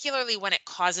particularly when it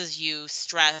causes you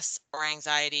stress or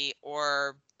anxiety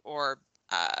or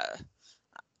uh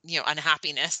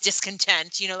unhappiness,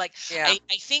 discontent, like Yeah.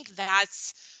 I think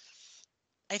that's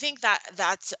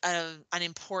an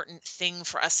important thing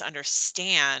for us to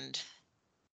understand,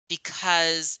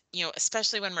 because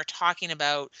especially when we're talking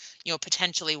about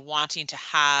potentially wanting to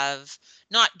have,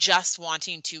 not just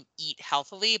wanting to eat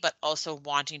healthily, but also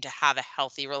wanting to have a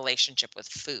healthy relationship with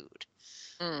food,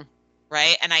 Mm.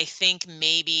 right? And I think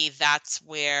maybe that's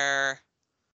where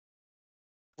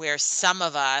some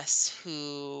of us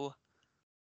who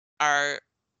are,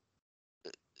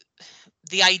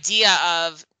 the idea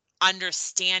of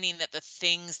understanding that the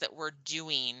things that we're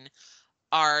doing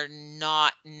are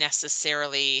not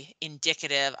necessarily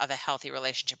indicative of a healthy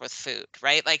relationship with food,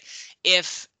 right? Like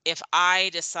if I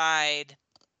decide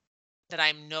that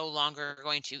I'm no longer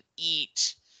going to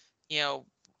eat, you know,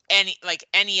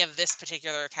 any of this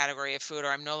particular category of food, or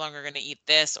I'm no longer going to eat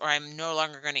this, or I'm no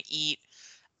longer going to eat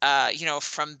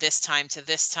from this time to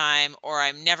this time, or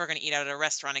I'm never going to eat out at a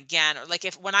restaurant again, or like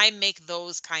if when I make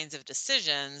those kinds of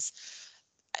decisions,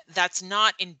 that's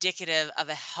not indicative of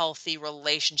a healthy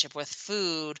relationship with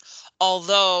food,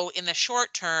 although in the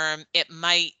short term it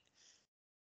might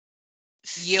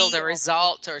Yield a feel,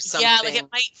 result or yeah, like it something.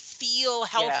 might feel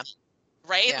Yeah. healthy,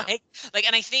 right? Yeah. Like,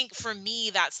 and I think for me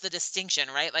that's the distinction,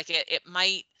 right? Like it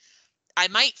might, I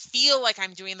might feel like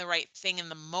I'm doing the right thing in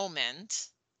the moment,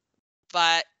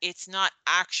 but it's not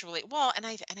actually, well, and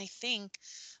I think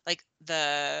like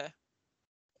the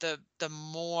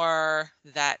more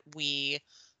that we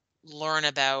learn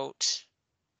about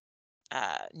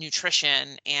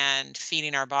nutrition and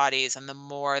feeding our bodies, and the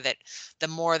more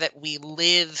that we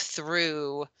live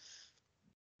through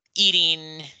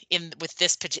eating in with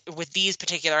these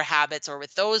particular habits or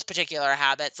with those particular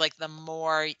habits, like the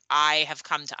more I have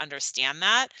come to understand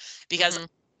that, because Hmm.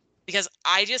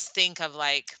 I just think of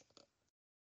like,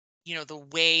 the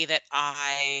way that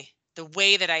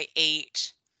I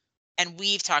ate, and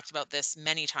we've talked about this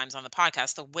many times on the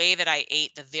podcast, the way that I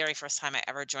ate the very first time I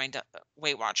ever joined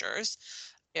Weight Watchers.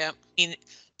 Yeah. I mean,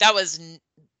 that was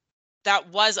that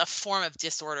was a form of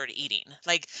disordered eating.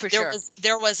 Like For there sure. was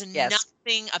there was Yes.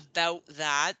 nothing about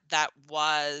that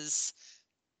was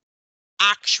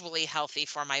actually healthy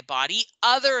for my body,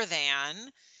 other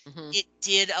than Hmm. it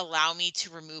did allow me to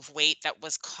remove weight that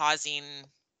was causing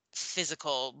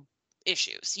physical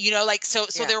issues. Like so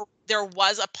Yeah. there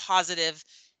was a positive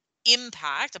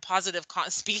impact, a positive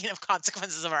speaking of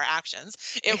consequences of our actions,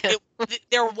 Yeah.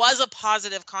 there was a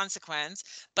positive consequence,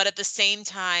 but at the same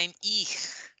time, eek,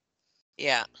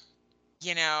 Yeah.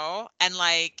 and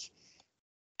like,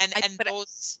 and I and but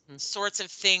those mm, sorts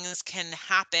of things can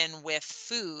happen with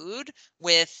food,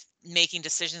 with making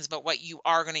decisions about what you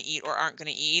are going to eat or aren't going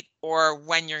to eat, or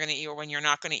when you're going to eat or when you're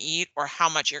not going to eat, or how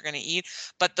much you're going to eat.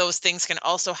 But those things can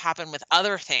also happen with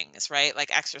other things, right?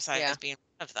 Like exercise yeah. being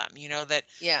one of them, that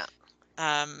Yeah.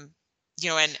 um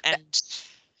and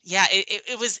yeah,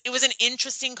 it was an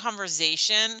interesting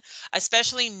conversation,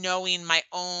 especially knowing my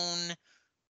own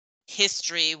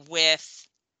history with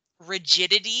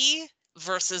rigidity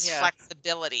versus Yeah.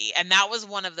 flexibility. And that was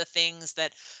one of the things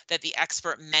that the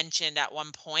expert mentioned at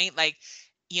one point, like,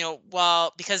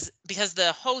 well, because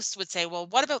the host would say, well,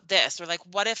 what about this? Or like,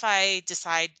 what if I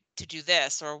decide to do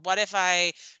this? Or what if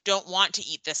I don't want to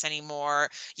eat this anymore?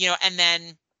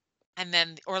 And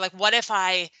then or like, what if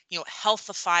I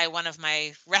healthify one of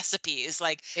my recipes?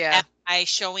 Like, am Yeah. I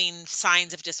showing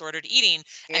signs of disordered eating?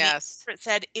 And the Yes. expert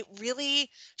said it really,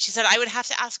 she said, I would have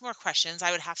to ask more questions,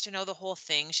 I would have to know the whole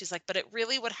thing. She's like, but it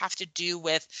really would have to do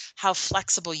with how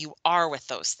flexible you are with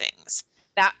those things.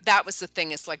 That was the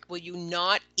thing. It's like, will you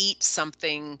not eat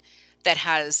something that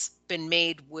has been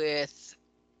made with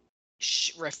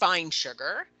refined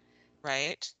sugar,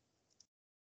 Right.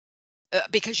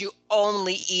 because you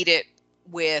only eat it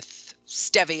with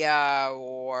stevia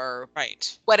or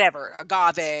Right. whatever,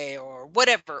 agave or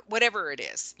whatever it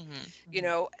is. Hmm. You Hmm.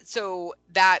 know, so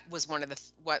that was one of the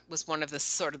what was one of the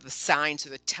sort of the signs or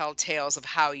the telltales of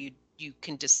how you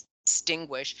can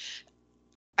distinguish.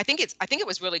 I think it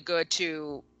was really good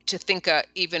to think,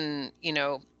 even,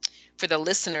 for the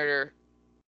listener,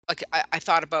 like, I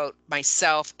thought about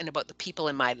myself and about the people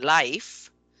in my life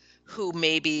who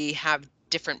maybe have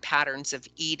different patterns of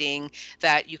eating,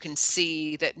 that you can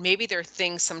see that maybe there are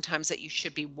things sometimes that you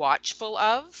should be watchful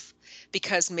of,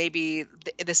 because maybe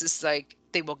this is like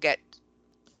they will get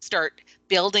start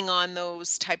building on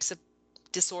those types of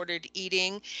disordered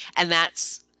eating, and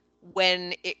that's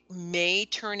when it may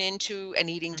turn into an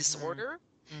eating Hmm. disorder.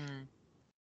 Hmm.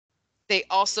 They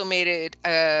also made it,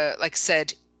 like,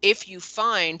 said, if you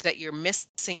find that you're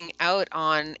missing out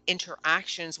on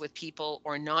interactions with people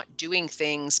or not doing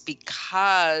things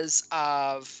because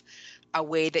of a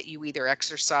way that you either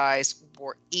exercise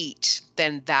or eat,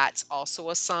 then that's also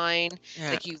a sign.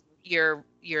 Yeah. Like,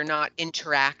 you're not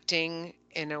interacting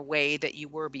in a way that you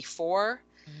were before,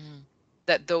 Hmm.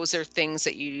 that those are things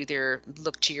that you either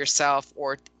look to yourself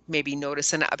or maybe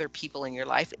notice in other people in your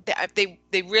life.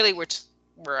 They really were,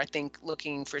 I think,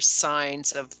 looking for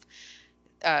signs of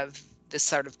this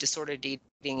sort of disordered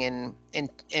eating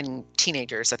in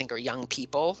teenagers, I think, or young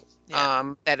people,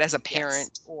 Yeah. that as a Yes.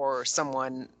 parent or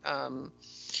someone,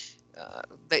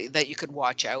 that you could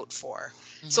watch out for.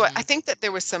 So I Hmm. think that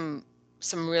there was some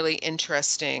really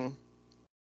interesting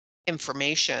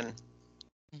information,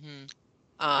 Hmm.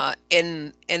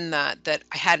 in that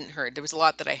I hadn't heard. There was a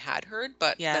lot that I had heard,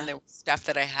 but then Yeah. there was stuff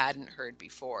that I hadn't heard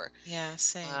before, Yeah,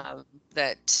 same. um,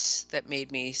 that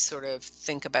made me sort of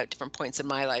think about different points in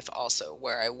my life also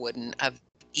where I wouldn't have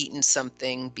eaten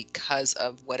something because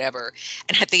of whatever.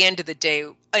 And at the end of the day,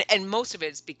 and most of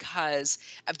it is because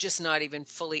of just not even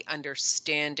fully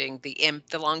understanding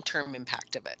the long-term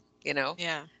impact of it, Yeah.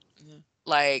 Yeah.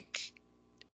 like,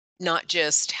 not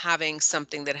just having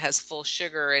something that has full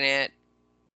sugar in it,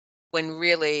 when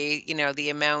really, the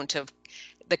amount of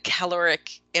the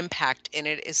caloric impact in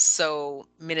it is so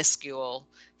minuscule,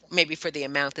 maybe for the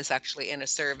amount that's actually in a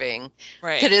serving,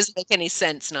 Right. that doesn't make any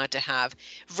sense not to have,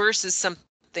 versus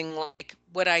something like,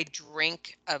 would I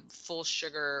drink a full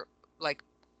sugar, like,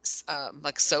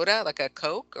 like soda, like a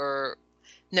Coke, or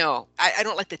no, I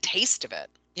don't like the taste of it.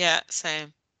 Yeah,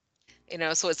 same.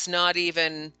 So it's not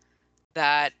even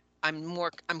that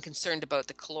I'm concerned about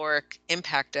the caloric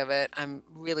impact of it. I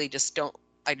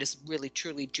just really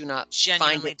truly do not find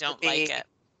Genuinely it to don't like be, it.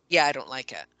 yeah, I don't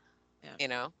like it, Yeah. you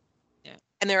know? Yeah.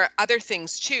 And there are other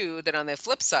things too that, on the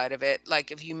flip side of it,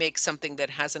 like if you make something that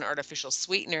has an artificial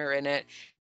sweetener in it,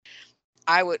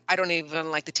 I don't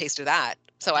even like the taste of that.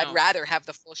 So I'd No. rather have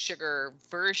the full sugar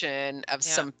version of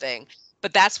Yeah. something.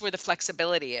 But that's where the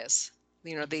flexibility is.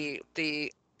 You know, Hmm.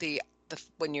 the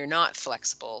when you're not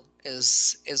flexible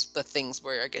is the things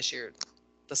where I guess you're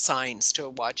the signs to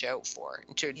watch out for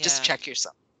and to just Yeah. check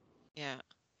yourself. Yeah.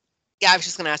 Yeah, I was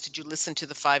just going to ask, did you listen to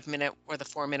the 5 minute or the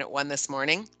 4 minute one this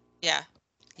morning? Yeah.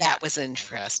 Yeah. That was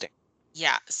interesting.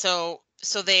 Yeah. So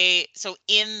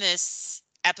in this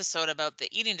episode about the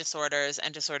eating disorders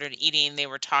and disordered eating, they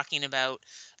were talking about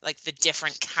like the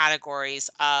different categories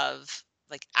of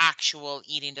like actual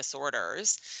eating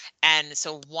disorders. And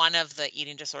so one of the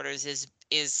eating disorders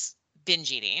is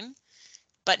binge eating,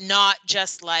 but not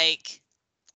just like,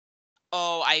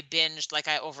 oh, I binged, like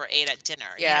I overate at dinner.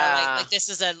 Yeah. Like this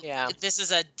is a Yeah.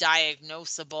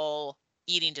 diagnosable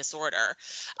eating disorder.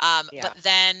 But Yeah.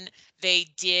 then they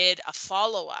did a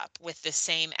follow-up with the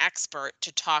same expert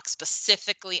to talk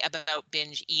specifically about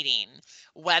binge eating,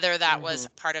 whether that Hmm. was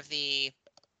part of the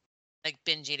like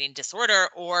binge eating disorder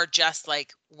or just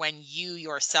like when you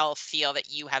yourself feel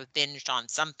that you have binged on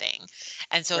something.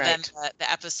 And so then Right.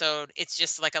 the episode, it's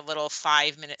just like a little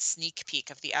 5-minute sneak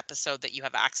peek of the episode that you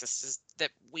have access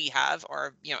that we have,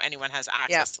 or anyone has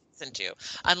Yeah. access to listen to,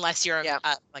 unless you're Yeah.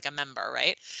 like a member,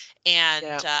 right?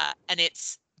 Yeah. And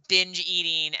it's binge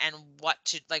eating and what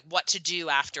to do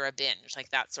after a binge,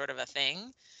 like that sort of a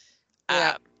thing.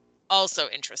 Yeah. Uh, Also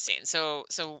interesting.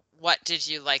 So what did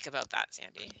you like about that,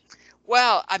 Sandy?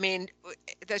 Well, I mean,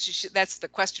 that's the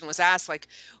question was asked. Like,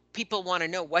 people want to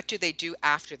know what do they do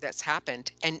after that's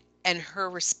happened, and her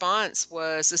response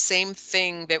was the same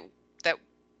thing that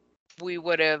we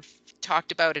would have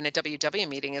talked about in a WW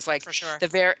meeting. Is like For sure.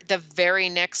 the very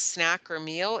next snack or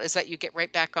meal is that you get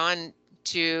right back on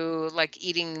to like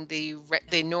eating Yeah.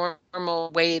 the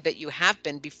normal way that you have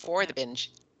been before Yeah.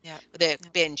 Yeah. the Yeah.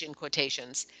 binge in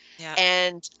quotations. Yeah.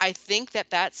 And I think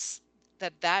that's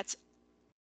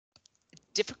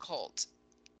difficult,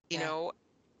 you Yeah. know,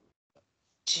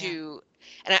 Yeah. to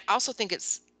and I also think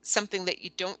it's something that you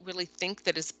don't really think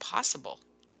that is possible.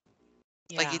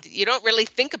 Like Yeah. you don't really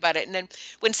think about it, and then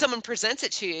when someone presents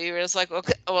it to you, you're just like,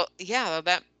 okay, well, yeah,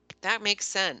 that makes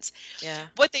sense. Yeah.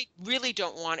 What they really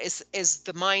don't want is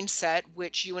the mindset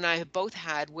which you and I have both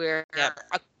had, where Yep.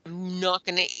 I'm not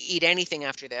going to eat anything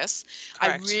after this. I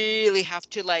Correct. really have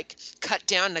to like cut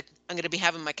down. Like, I'm going to be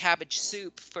having my cabbage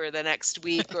soup for the next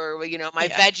week, or my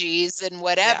Yeah. veggies and Yeah.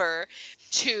 whatever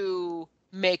to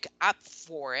make up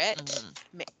for it. Mhm.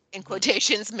 In Mhm.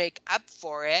 quotations, make up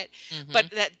for it. But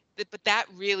Mhm. that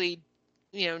really,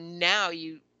 now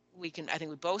we can, I think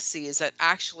we both see, is that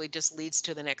actually just leads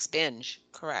to the next binge,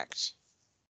 Correct.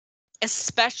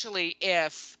 especially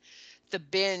if the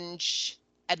binge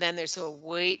and then there's a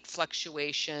weight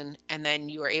fluctuation and then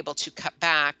you are able to cut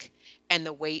back and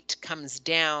the weight comes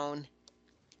down.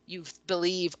 You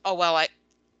believe, oh, well,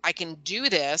 I can do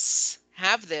this,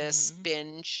 have this Mhm.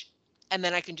 binge, and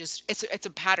then I can just it's a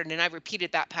pattern, and I've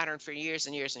repeated that pattern for years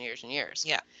and years and years and years.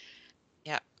 Yeah.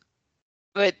 Yeah.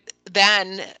 But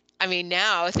then, I mean,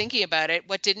 now thinking about it,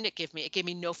 what didn't it give me? It gave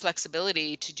me no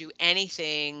flexibility to do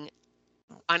anything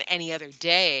on any other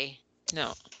day.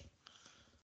 No.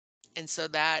 And so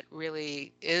that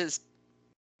really is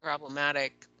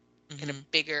problematic in a Mhm.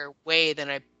 bigger way than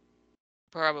I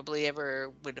probably ever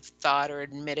would have thought or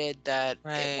admitted that it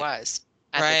Right. was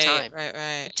at the Right. time, Right.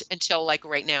 Right. until like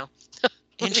right now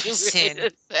when you really Interesting.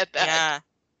 just said that. Yeah.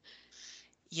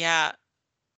 Yeah.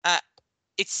 Uh,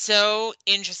 it's so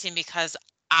interesting because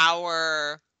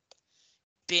our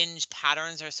binge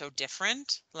patterns are so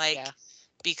different. Yeah. Like,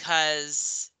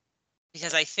 because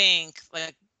I think,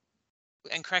 like,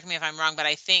 and correct me if I'm wrong, but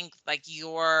I think like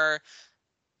your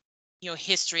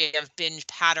history of binge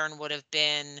pattern would have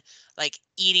been like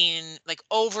eating, like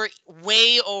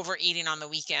way overeating on the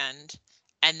weekend,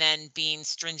 and then being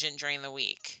stringent during the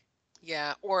week.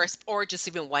 Yeah, or just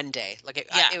even one day. Like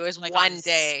Yeah, it was like one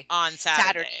day, on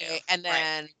Saturday. Saturday, and Right.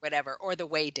 then whatever, or the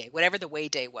weigh day, whatever the weigh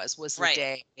day was the Right.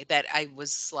 day that I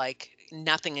was like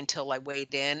nothing until I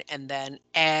weighed in, and then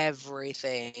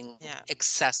everything Yeah.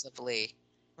 excessively.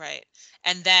 Right.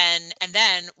 And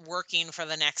then working for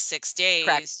the next 6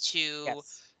 Correct. days to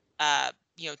Yes.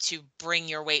 to bring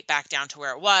your weight back down to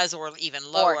where it was, or even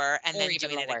Or lower, and or then even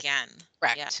doing it lower. again.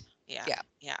 Yeah. Correct. Yeah. Yeah,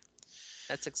 Yeah.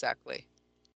 that's exactly.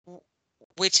 W-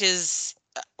 which is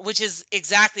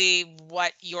exactly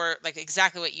what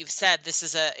exactly what you've said.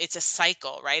 It's a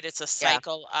cycle, right? It's a Yeah.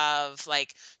 cycle of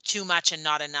like too much and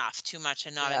not enough, too much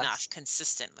and not enough Yes.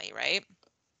 consistently, right?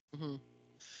 Hmm.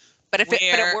 But it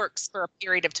Where works for a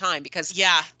period of time, because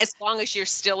yeah, as long as you're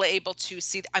still able to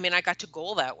see, I mean, I got to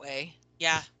goal that way.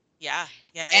 yeah, yeah,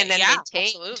 yeah, And then yeah,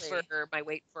 maintained for absolutely. my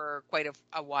weight for quite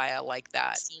a while like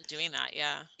that. Still doing that,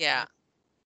 yeah. Yeah. Yeah.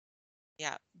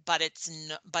 Yeah, but it's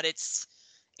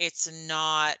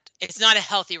not a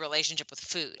healthy relationship with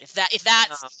food. No.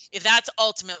 If that's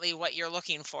ultimately what you're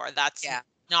looking for, that's Yeah.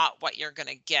 not what you're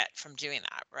gonna get from doing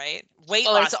that, right? Weight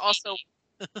Well, it's loss also,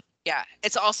 maybe. yeah,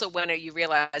 it's also when you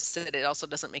realize that it also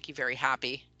doesn't make you very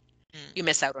happy. Mm, You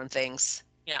miss out on things.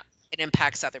 yeah, It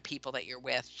impacts other people that you're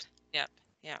with, yep,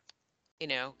 yep,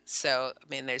 So, I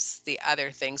mean, there's the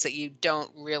other things that you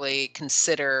don't really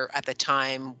consider at the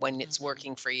time when it's mhm,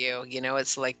 working for you.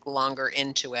 It's like longer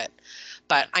into it.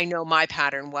 But yeah. I know my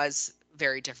pattern was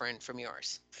very different from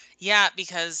yours. Yeah,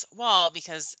 because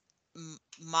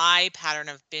my pattern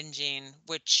of binging,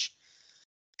 which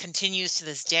continues to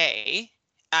this day.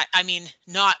 I mean,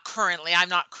 not currently. I'm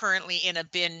not currently in a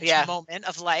binge Yeah. moment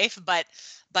of life, but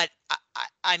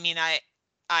I mean,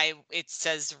 it's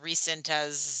as recent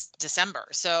as December.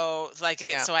 So like,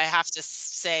 Yeah. so I have to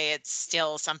say it's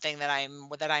still something that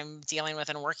I'm dealing with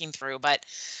and working through. But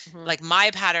Hmm. like,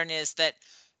 my pattern is that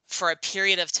for a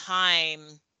period of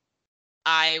time,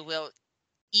 I will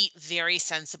eat very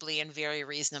sensibly and very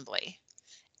reasonably,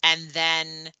 and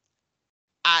then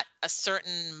at a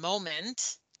certain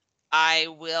moment, I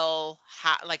will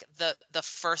like the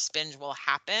first binge will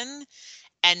happen,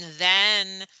 and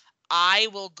then I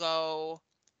will go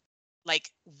like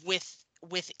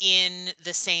within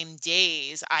the same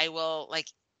days, I will like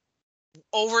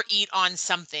overeat on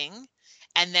something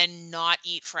and then not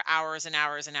eat for hours and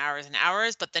hours and hours and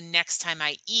hours. But the next time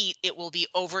I eat, it will be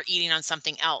overeating on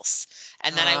something else.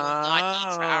 And then I will not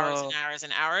eat for hours and Oh. hours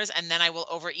and hours. And then I will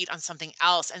overeat on something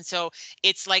else. And so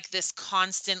it's like this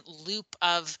constant loop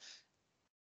of,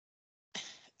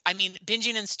 I mean,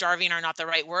 binging and starving are not the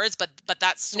right words, but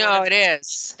that's sort No, of it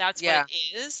is. that's what it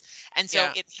Yeah, is. And so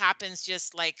yeah. it happens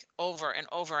just like over and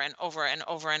over and over and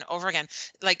over and over again,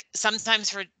 like sometimes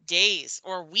for days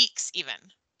or weeks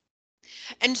even,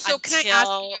 And so can I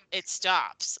ask you, until it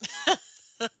stops.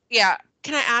 yeah,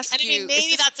 can I And ask I mean, you, is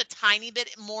maybe this, that's a tiny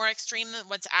bit more extreme than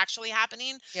what's actually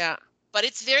happening, yeah, but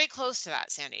it's very close to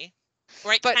that, Sandy.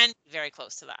 Or it but can be very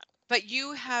close to that.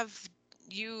 you have,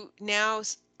 you now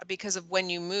because of when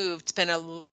you moved, spend a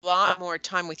lot more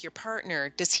time with your partner.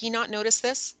 Does he not notice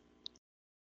this?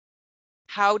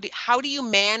 How do you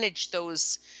manage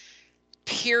those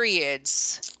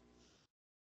periods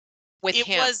with It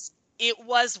him? was it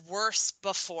was worse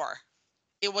before.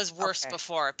 It was worse Okay.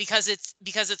 before because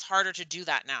it's harder to do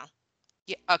that now.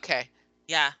 Yeah, okay.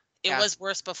 Yeah, it Yeah. was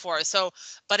worse before. So,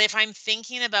 but if I'm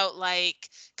thinking about like,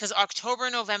 because October,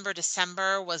 November,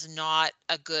 December was not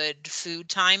a good food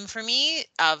time for me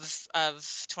of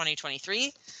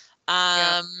 2023.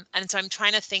 Yeah. And so I'm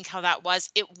trying to think how that was.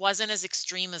 It wasn't as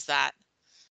extreme as that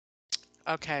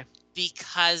Okay.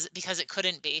 because it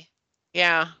couldn't be.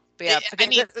 Yeah. Yeah. I Because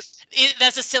mean,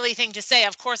 that's a silly thing to say.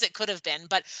 Of course, it could have been,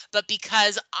 but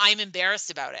because I'm embarrassed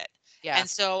about it, yeah. and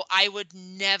so I would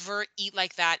never eat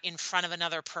like that in front of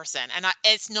another person. And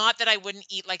it's not that I wouldn't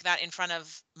eat like that in front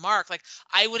of Mark. Like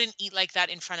I wouldn't eat like that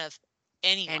in front of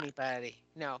anyone. Anybody.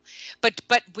 No. But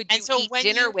would And you so eat when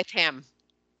dinner you, with him?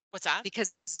 what's that?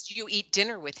 Because you eat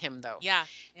dinner with him though. Yeah,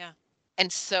 yeah,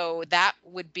 And so that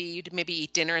would be you'd maybe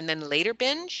eat dinner and then later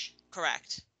binge?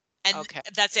 correct. And Okay.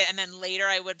 that's it. And then later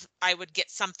I would get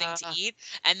something to Uh, eat,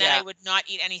 and then I yeah. would not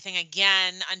eat anything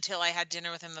again until I had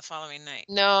dinner with him the following night.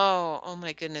 No. Oh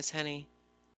my goodness, honey.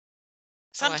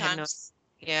 Oh, I had no. Sometimes.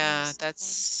 Yeah, Sometimes.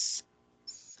 that's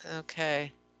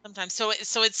okay. Sometimes. So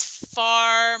it's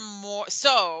far more.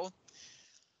 So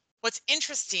what's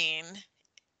interesting,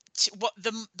 what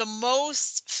the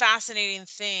most fascinating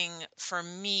thing for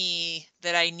me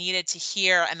that I needed to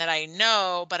hear and that I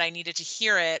know, but I needed to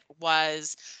hear it,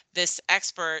 was this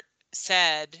expert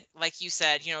said, like you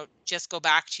said, just go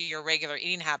back to your regular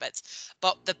eating habits.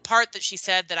 But the part that she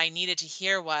said that I needed to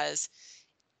hear was,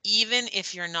 even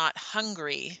if you're not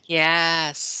hungry,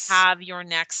 Yes. have your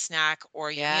next snack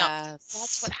or your meal.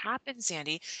 That's what Yes. happens,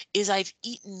 Sandy, is I've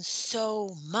eaten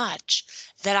so much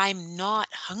that I'm not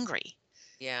hungry,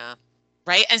 Yeah.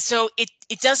 right? And so it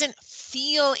doesn't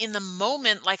feel in the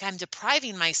moment like I'm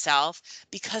depriving myself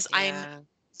because I'm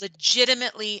Yeah.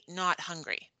 legitimately not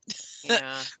hungry.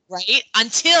 Yeah. Right?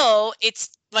 Until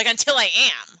I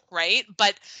am, right?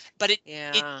 But it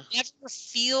Yeah. never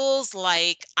feels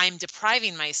like I'm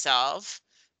depriving myself,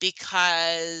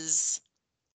 because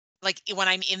like when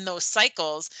I'm in those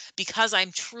cycles, because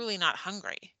I'm truly not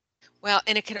hungry. Well,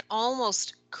 and it can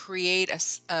almost create a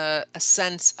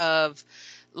sense of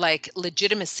like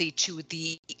legitimacy to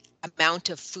the amount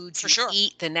of foods For you sure.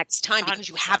 eat the next time because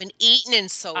you 100%. haven't eaten in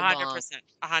so A hundred long. percent.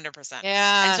 100%.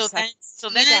 And so Yes, I then so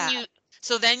see then that. you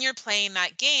so then you're playing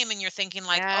that game and you're thinking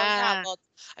like, oh yeah, Yeah. well,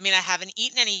 I mean, I haven't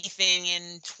eaten anything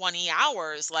in 20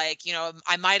 hours. Like,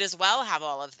 I might as well have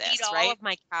all of Eat this, all right? of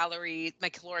my calories, my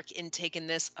caloric intake in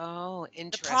this. Oh,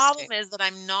 The interesting. problem is that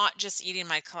I'm not just eating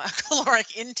my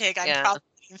caloric intake, I'm Yeah. probably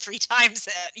eating 3 times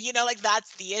it, like,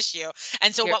 that's the issue.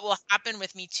 And so You're, what will happen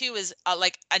with me too is,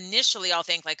 like, initially I'll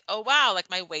think like, "Oh, wow, like,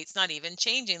 my weight's not even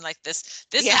changing, like, this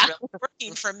is yeah. really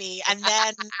working for me." And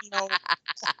then,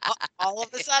 all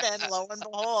of a sudden, lo and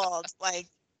behold, like,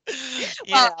 you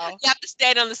Well, know you have to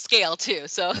stand on the scale too.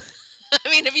 So, I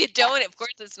mean, if you yeah, don't, of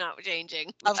course it's not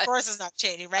changing. of But course it's not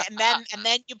changing, right? And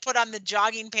then you put on the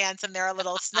jogging pants and they're a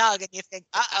little snug and you think,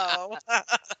 "Uh-oh."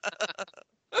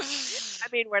 I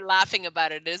mean, we're laughing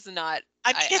about it. It's not,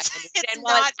 I mean, I it's understand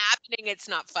while it's not happening, it's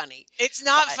not funny. it's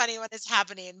not But funny when it's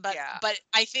happening, but yeah, but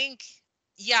I think,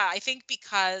 yeah, I think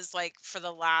because like for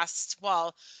the last,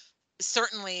 well,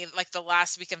 certainly like the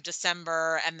last week of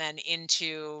December and then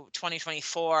into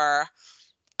 2024,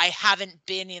 I haven't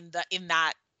been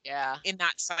yeah, in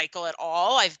that cycle at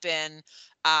all. I've been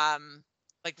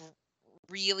like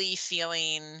really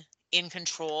feeling in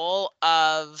control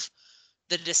of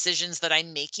the decisions that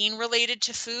I'm making related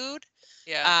to food.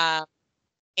 yeah. Um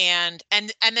and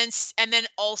then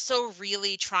also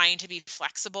really trying to be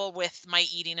flexible with my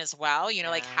eating as well,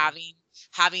 like Yeah.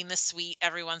 having the sweet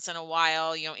every once in a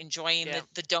while, enjoying Yeah.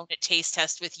 the donut taste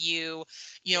test with you,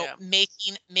 Yeah.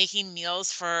 making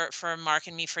meals for Mark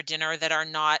and me for dinner that are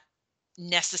not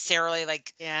necessarily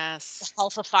like Yes.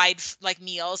 healthified like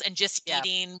meals, and just Yeah.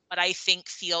 eating what I think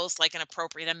feels like an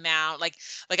appropriate amount. Like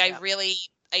I Yeah. really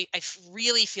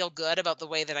really feel good about the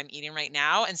way that I'm eating right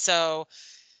now. And so,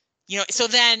 so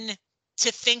then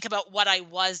to think about what I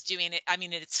was doing, I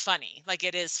mean, it's funny. Like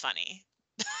it is funny.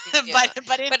 Yeah.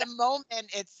 But in But the moment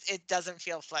it doesn't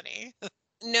feel funny.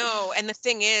 no, and the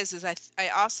thing is I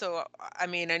also, I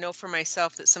mean, I know for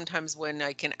myself that sometimes when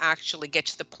I can actually get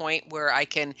to the point where I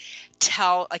can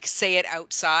tell, like say it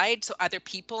outside so other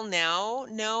people now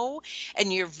know,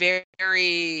 and you're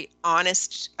very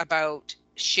honest about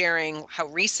sharing how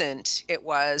recent it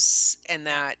was, and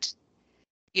Yeah. that,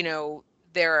 you know,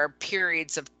 there are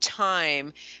periods of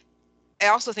time. I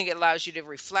also think it allows you to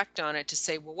reflect on it, to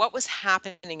say, well, what was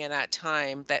happening in that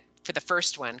time, that for the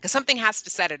first one, because something has to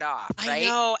set it off, I right?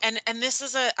 know, and this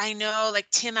is I know, like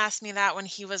Tim asked me that when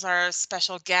he was our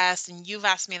special guest, and you've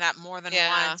asked me that more than Yeah.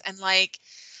 once, and like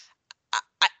I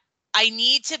I, I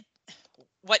need to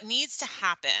what needs to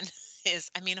happen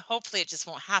is, I mean, hopefully it just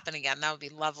won't happen again. That would be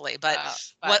lovely. But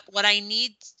But what I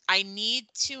need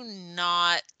to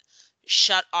not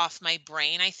shut off my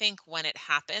brain, I think, when it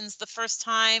happens the first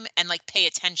time, and like pay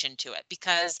attention to it,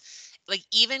 because like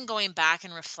even going back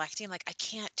and reflecting, like I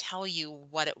can't tell you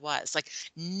what it was. Like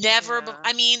never yeah,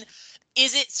 I mean,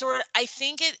 is it sort of, I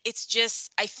think it's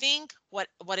just, I think what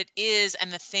it is,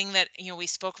 and the thing that, we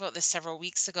spoke about this several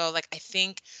weeks ago, like I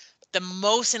think the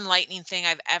most enlightening thing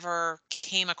I've ever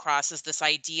came across is this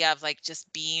idea of like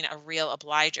just being a real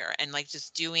obliger, and like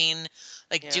just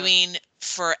yeah, doing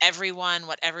for everyone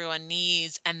what everyone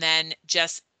needs, and then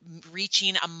just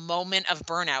reaching a moment of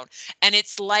burnout. And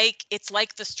it's like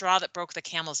the straw that broke the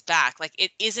camel's back. Like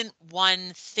it isn't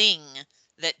one thing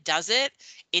that does it.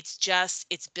 It's just,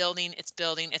 it's building, it's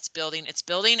building, it's building, it's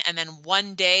building, and then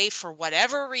one day, for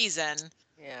whatever reason,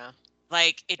 yeah,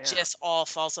 like it yeah, just all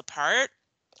falls apart.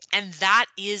 And that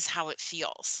is how it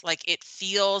feels. Like it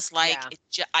feels like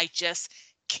yeah, I just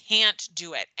can't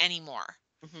do it anymore,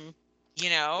 hmm, you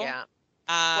know? yeah.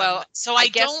 Well, So I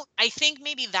guess I think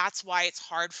maybe that's why it's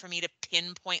hard for me to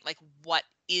pinpoint like what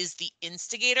is the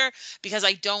instigator, because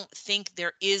I don't think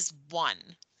there is one,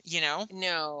 you know?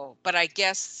 no, but I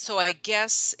guess so. I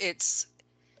guess it's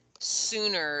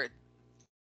sooner.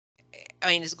 I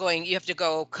mean, it's going, you have to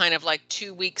go kind of like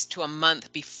 2 weeks to a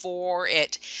month before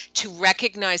it, to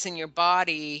recognize in your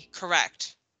body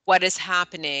Correct. what is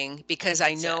happening, because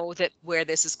I That's it. know that where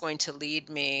this is going to lead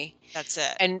me. That's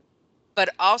it. And but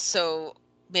also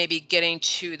maybe getting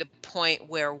to the point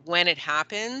where when it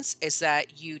happens is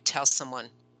that you tell someone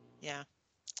Yeah.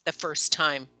 the first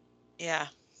time, Yeah.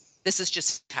 this has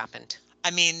just happened.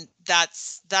 I mean, that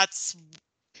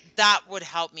would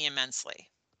help me immensely.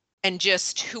 And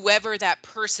just whoever that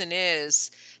person is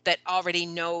that already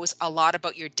knows a lot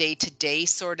about your day-to-day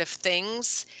sort of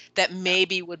things, that Yeah.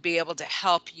 maybe would be able to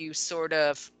help you sort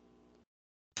of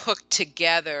put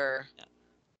together, Yeah.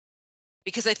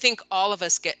 because I think all of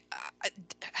us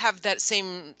have that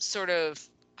same sort of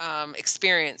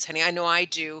experience, honey. I know I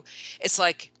do. It's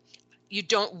like you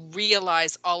don't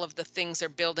realize all of the things are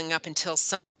building up until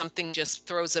something just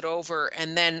throws it over,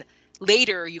 and then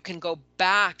later you can go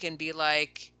back and be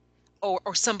like, or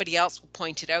somebody else will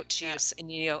point it out to you, Yeah.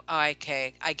 and you know, oh,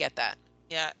 okay, I get that.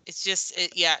 Yeah, it's just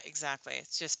yeah, exactly.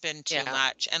 It's just been too Yeah,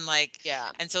 much. And like,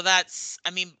 yeah, and so that's,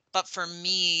 I mean, but for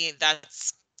me,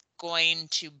 that's going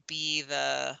to be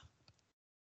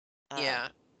um yeah,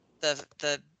 the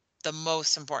the the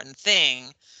most important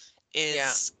thing,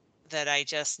 yeah. is that I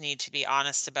just need to be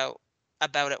honest about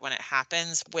it when it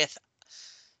happens,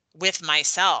 with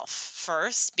myself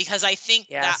first, because I think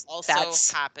that Yes, also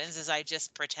that's, happens is I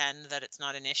just pretend that it's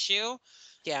not an issue,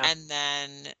 yeah, and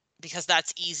then because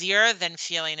that's easier than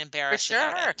feeling for embarrassed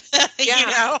about sure. it. You Yeah,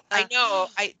 know? I know.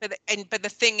 But the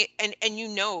thing, and you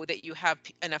know that you have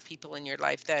enough people in your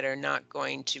life that are not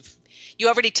going to. You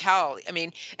already tell. I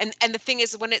mean, and the thing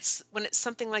is, when it's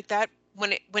something like that,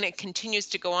 when it continues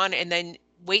to go on, and then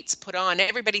weight's put on,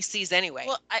 everybody sees anyway.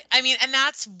 Well, I mean, and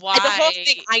that's And the whole why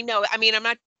thing, I know. I mean, I'm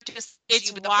not just it's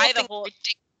you, but the whole why the thing's whole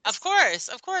ridiculous.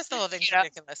 of course the whole thing's You know,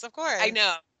 ridiculous. Of I course.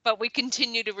 know, but we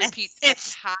continue to And repeat that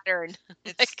pattern.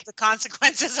 it's Like, the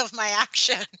consequences of my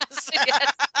actions.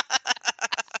 yes,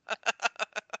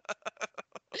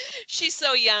 she's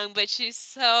so young, but she's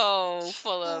so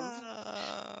full of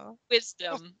Oh.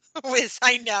 wisdom.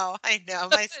 I know, I know.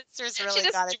 My sister's She really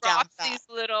just got it down drops pat. these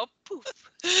little poof.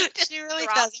 Just She really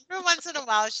drops. does. Every once in a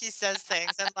while, she says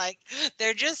things, and like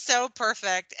they're just so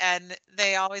perfect, and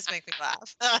they always make me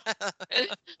laugh.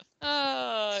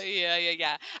 Oh, yeah, yeah,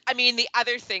 yeah. I mean, the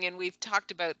other thing, and we've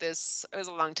talked about this, it was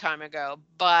a long time ago,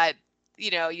 but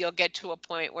you'll get to a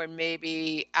point where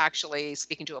maybe actually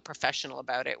speaking to a professional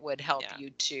about it would help Yeah, you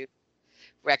to I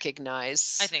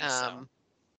recognize, think so.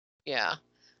 yeah,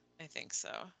 I think so.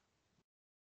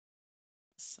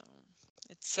 So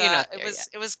it's you're not it there yet. was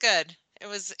it was good. It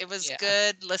was Yeah,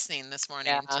 good listening this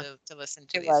morning yeah, to listen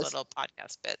to it these was. little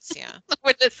podcast bits. Yeah.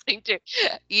 We're listening to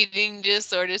eating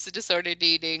disorders, disordered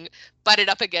eating, butted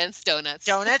up against donuts.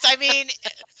 Donuts. I mean,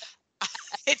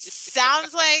 it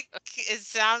sounds like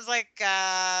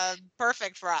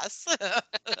perfect for us,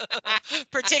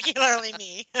 particularly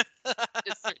me.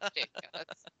 It's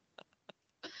ridiculous.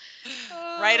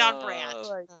 Right on Oh brand.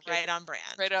 my Right goodness. on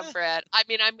brand. Right on, Brad. I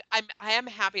mean, I am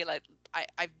happy. Like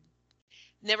I've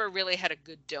never really had a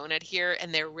good donut here,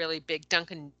 and they're really big.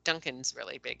 Dunkin's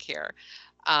really big here.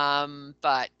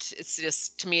 But it's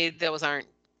just to me, those aren't.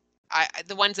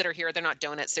 The ones that are here, they're not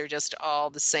donuts. They're just all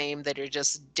the same. That are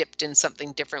just dipped in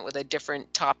something different with a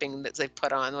different topping that they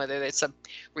put on, whether it's a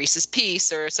Reese's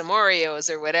Piece or some Oreos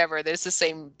or whatever. There's the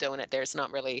same donut there. It's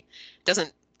not really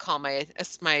doesn't call my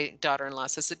as my daughter-in-law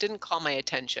says it didn't call my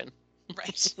attention.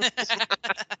 Right.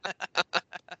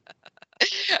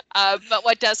 But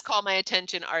what does call my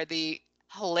attention are the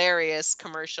hilarious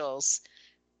commercials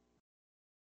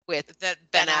with That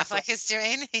Ben Ben Affleck. Affleck is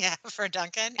doing, yeah, for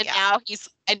Duncan. And Yeah.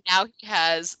 now he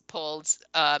has pulled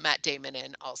Matt Damon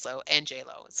in also and J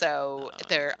Lo. So Oh my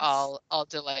they're goodness. all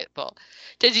delightful.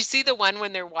 Did you see the one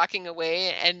when they're walking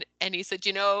away and he said,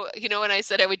 when I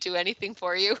said I would do anything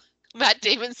for you? Matt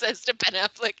Damon says to Ben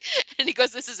Affleck, and he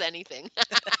goes, "This is anything."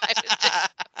 I was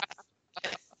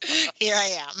just Here I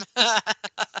am.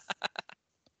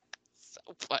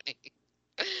 so funny.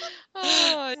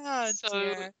 Oh, Oh so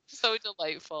dear. so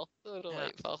delightful. So Yeah.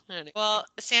 delightful. Anyway. Well,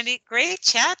 Sandy, great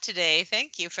chat today.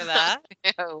 Thank you for that.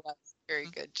 It was a very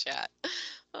good chat.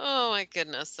 Oh my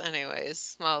goodness.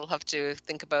 Anyways, I'll have to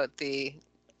think about the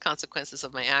consequences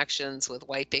of my actions with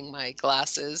wiping my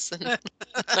glasses and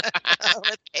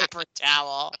With paper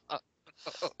towel.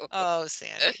 Oh,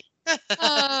 Sandy. Yeah,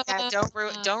 uh,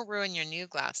 don't ruin your new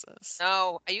glasses.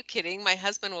 no, are you kidding? My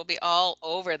husband will be all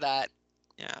over that.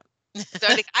 Yeah.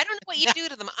 They're like, I don't know what you No, do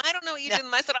to them. I don't know what you no. do to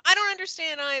them. I said, I don't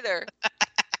understand either.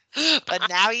 But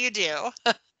now you do.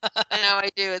 I know I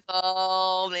do. It's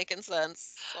all making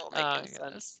sense. It's all Oh making my sense.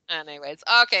 goodness. Anyways,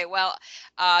 okay. Well,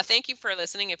 thank you for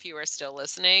listening. If you are still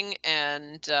listening,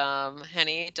 and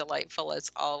Henny, delightful as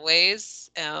always.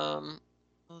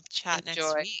 We'll chat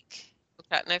Enjoy. next week. We'll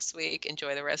chat next week.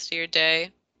 Enjoy the rest of your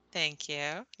day. Thank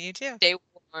you. You too. Stay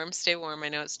warm. Stay warm. I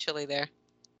know it's chilly there,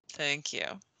 Thank you.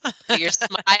 but your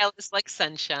smile is like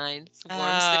sunshine. It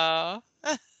warms the. Oh.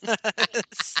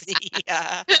 See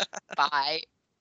ya. Bye.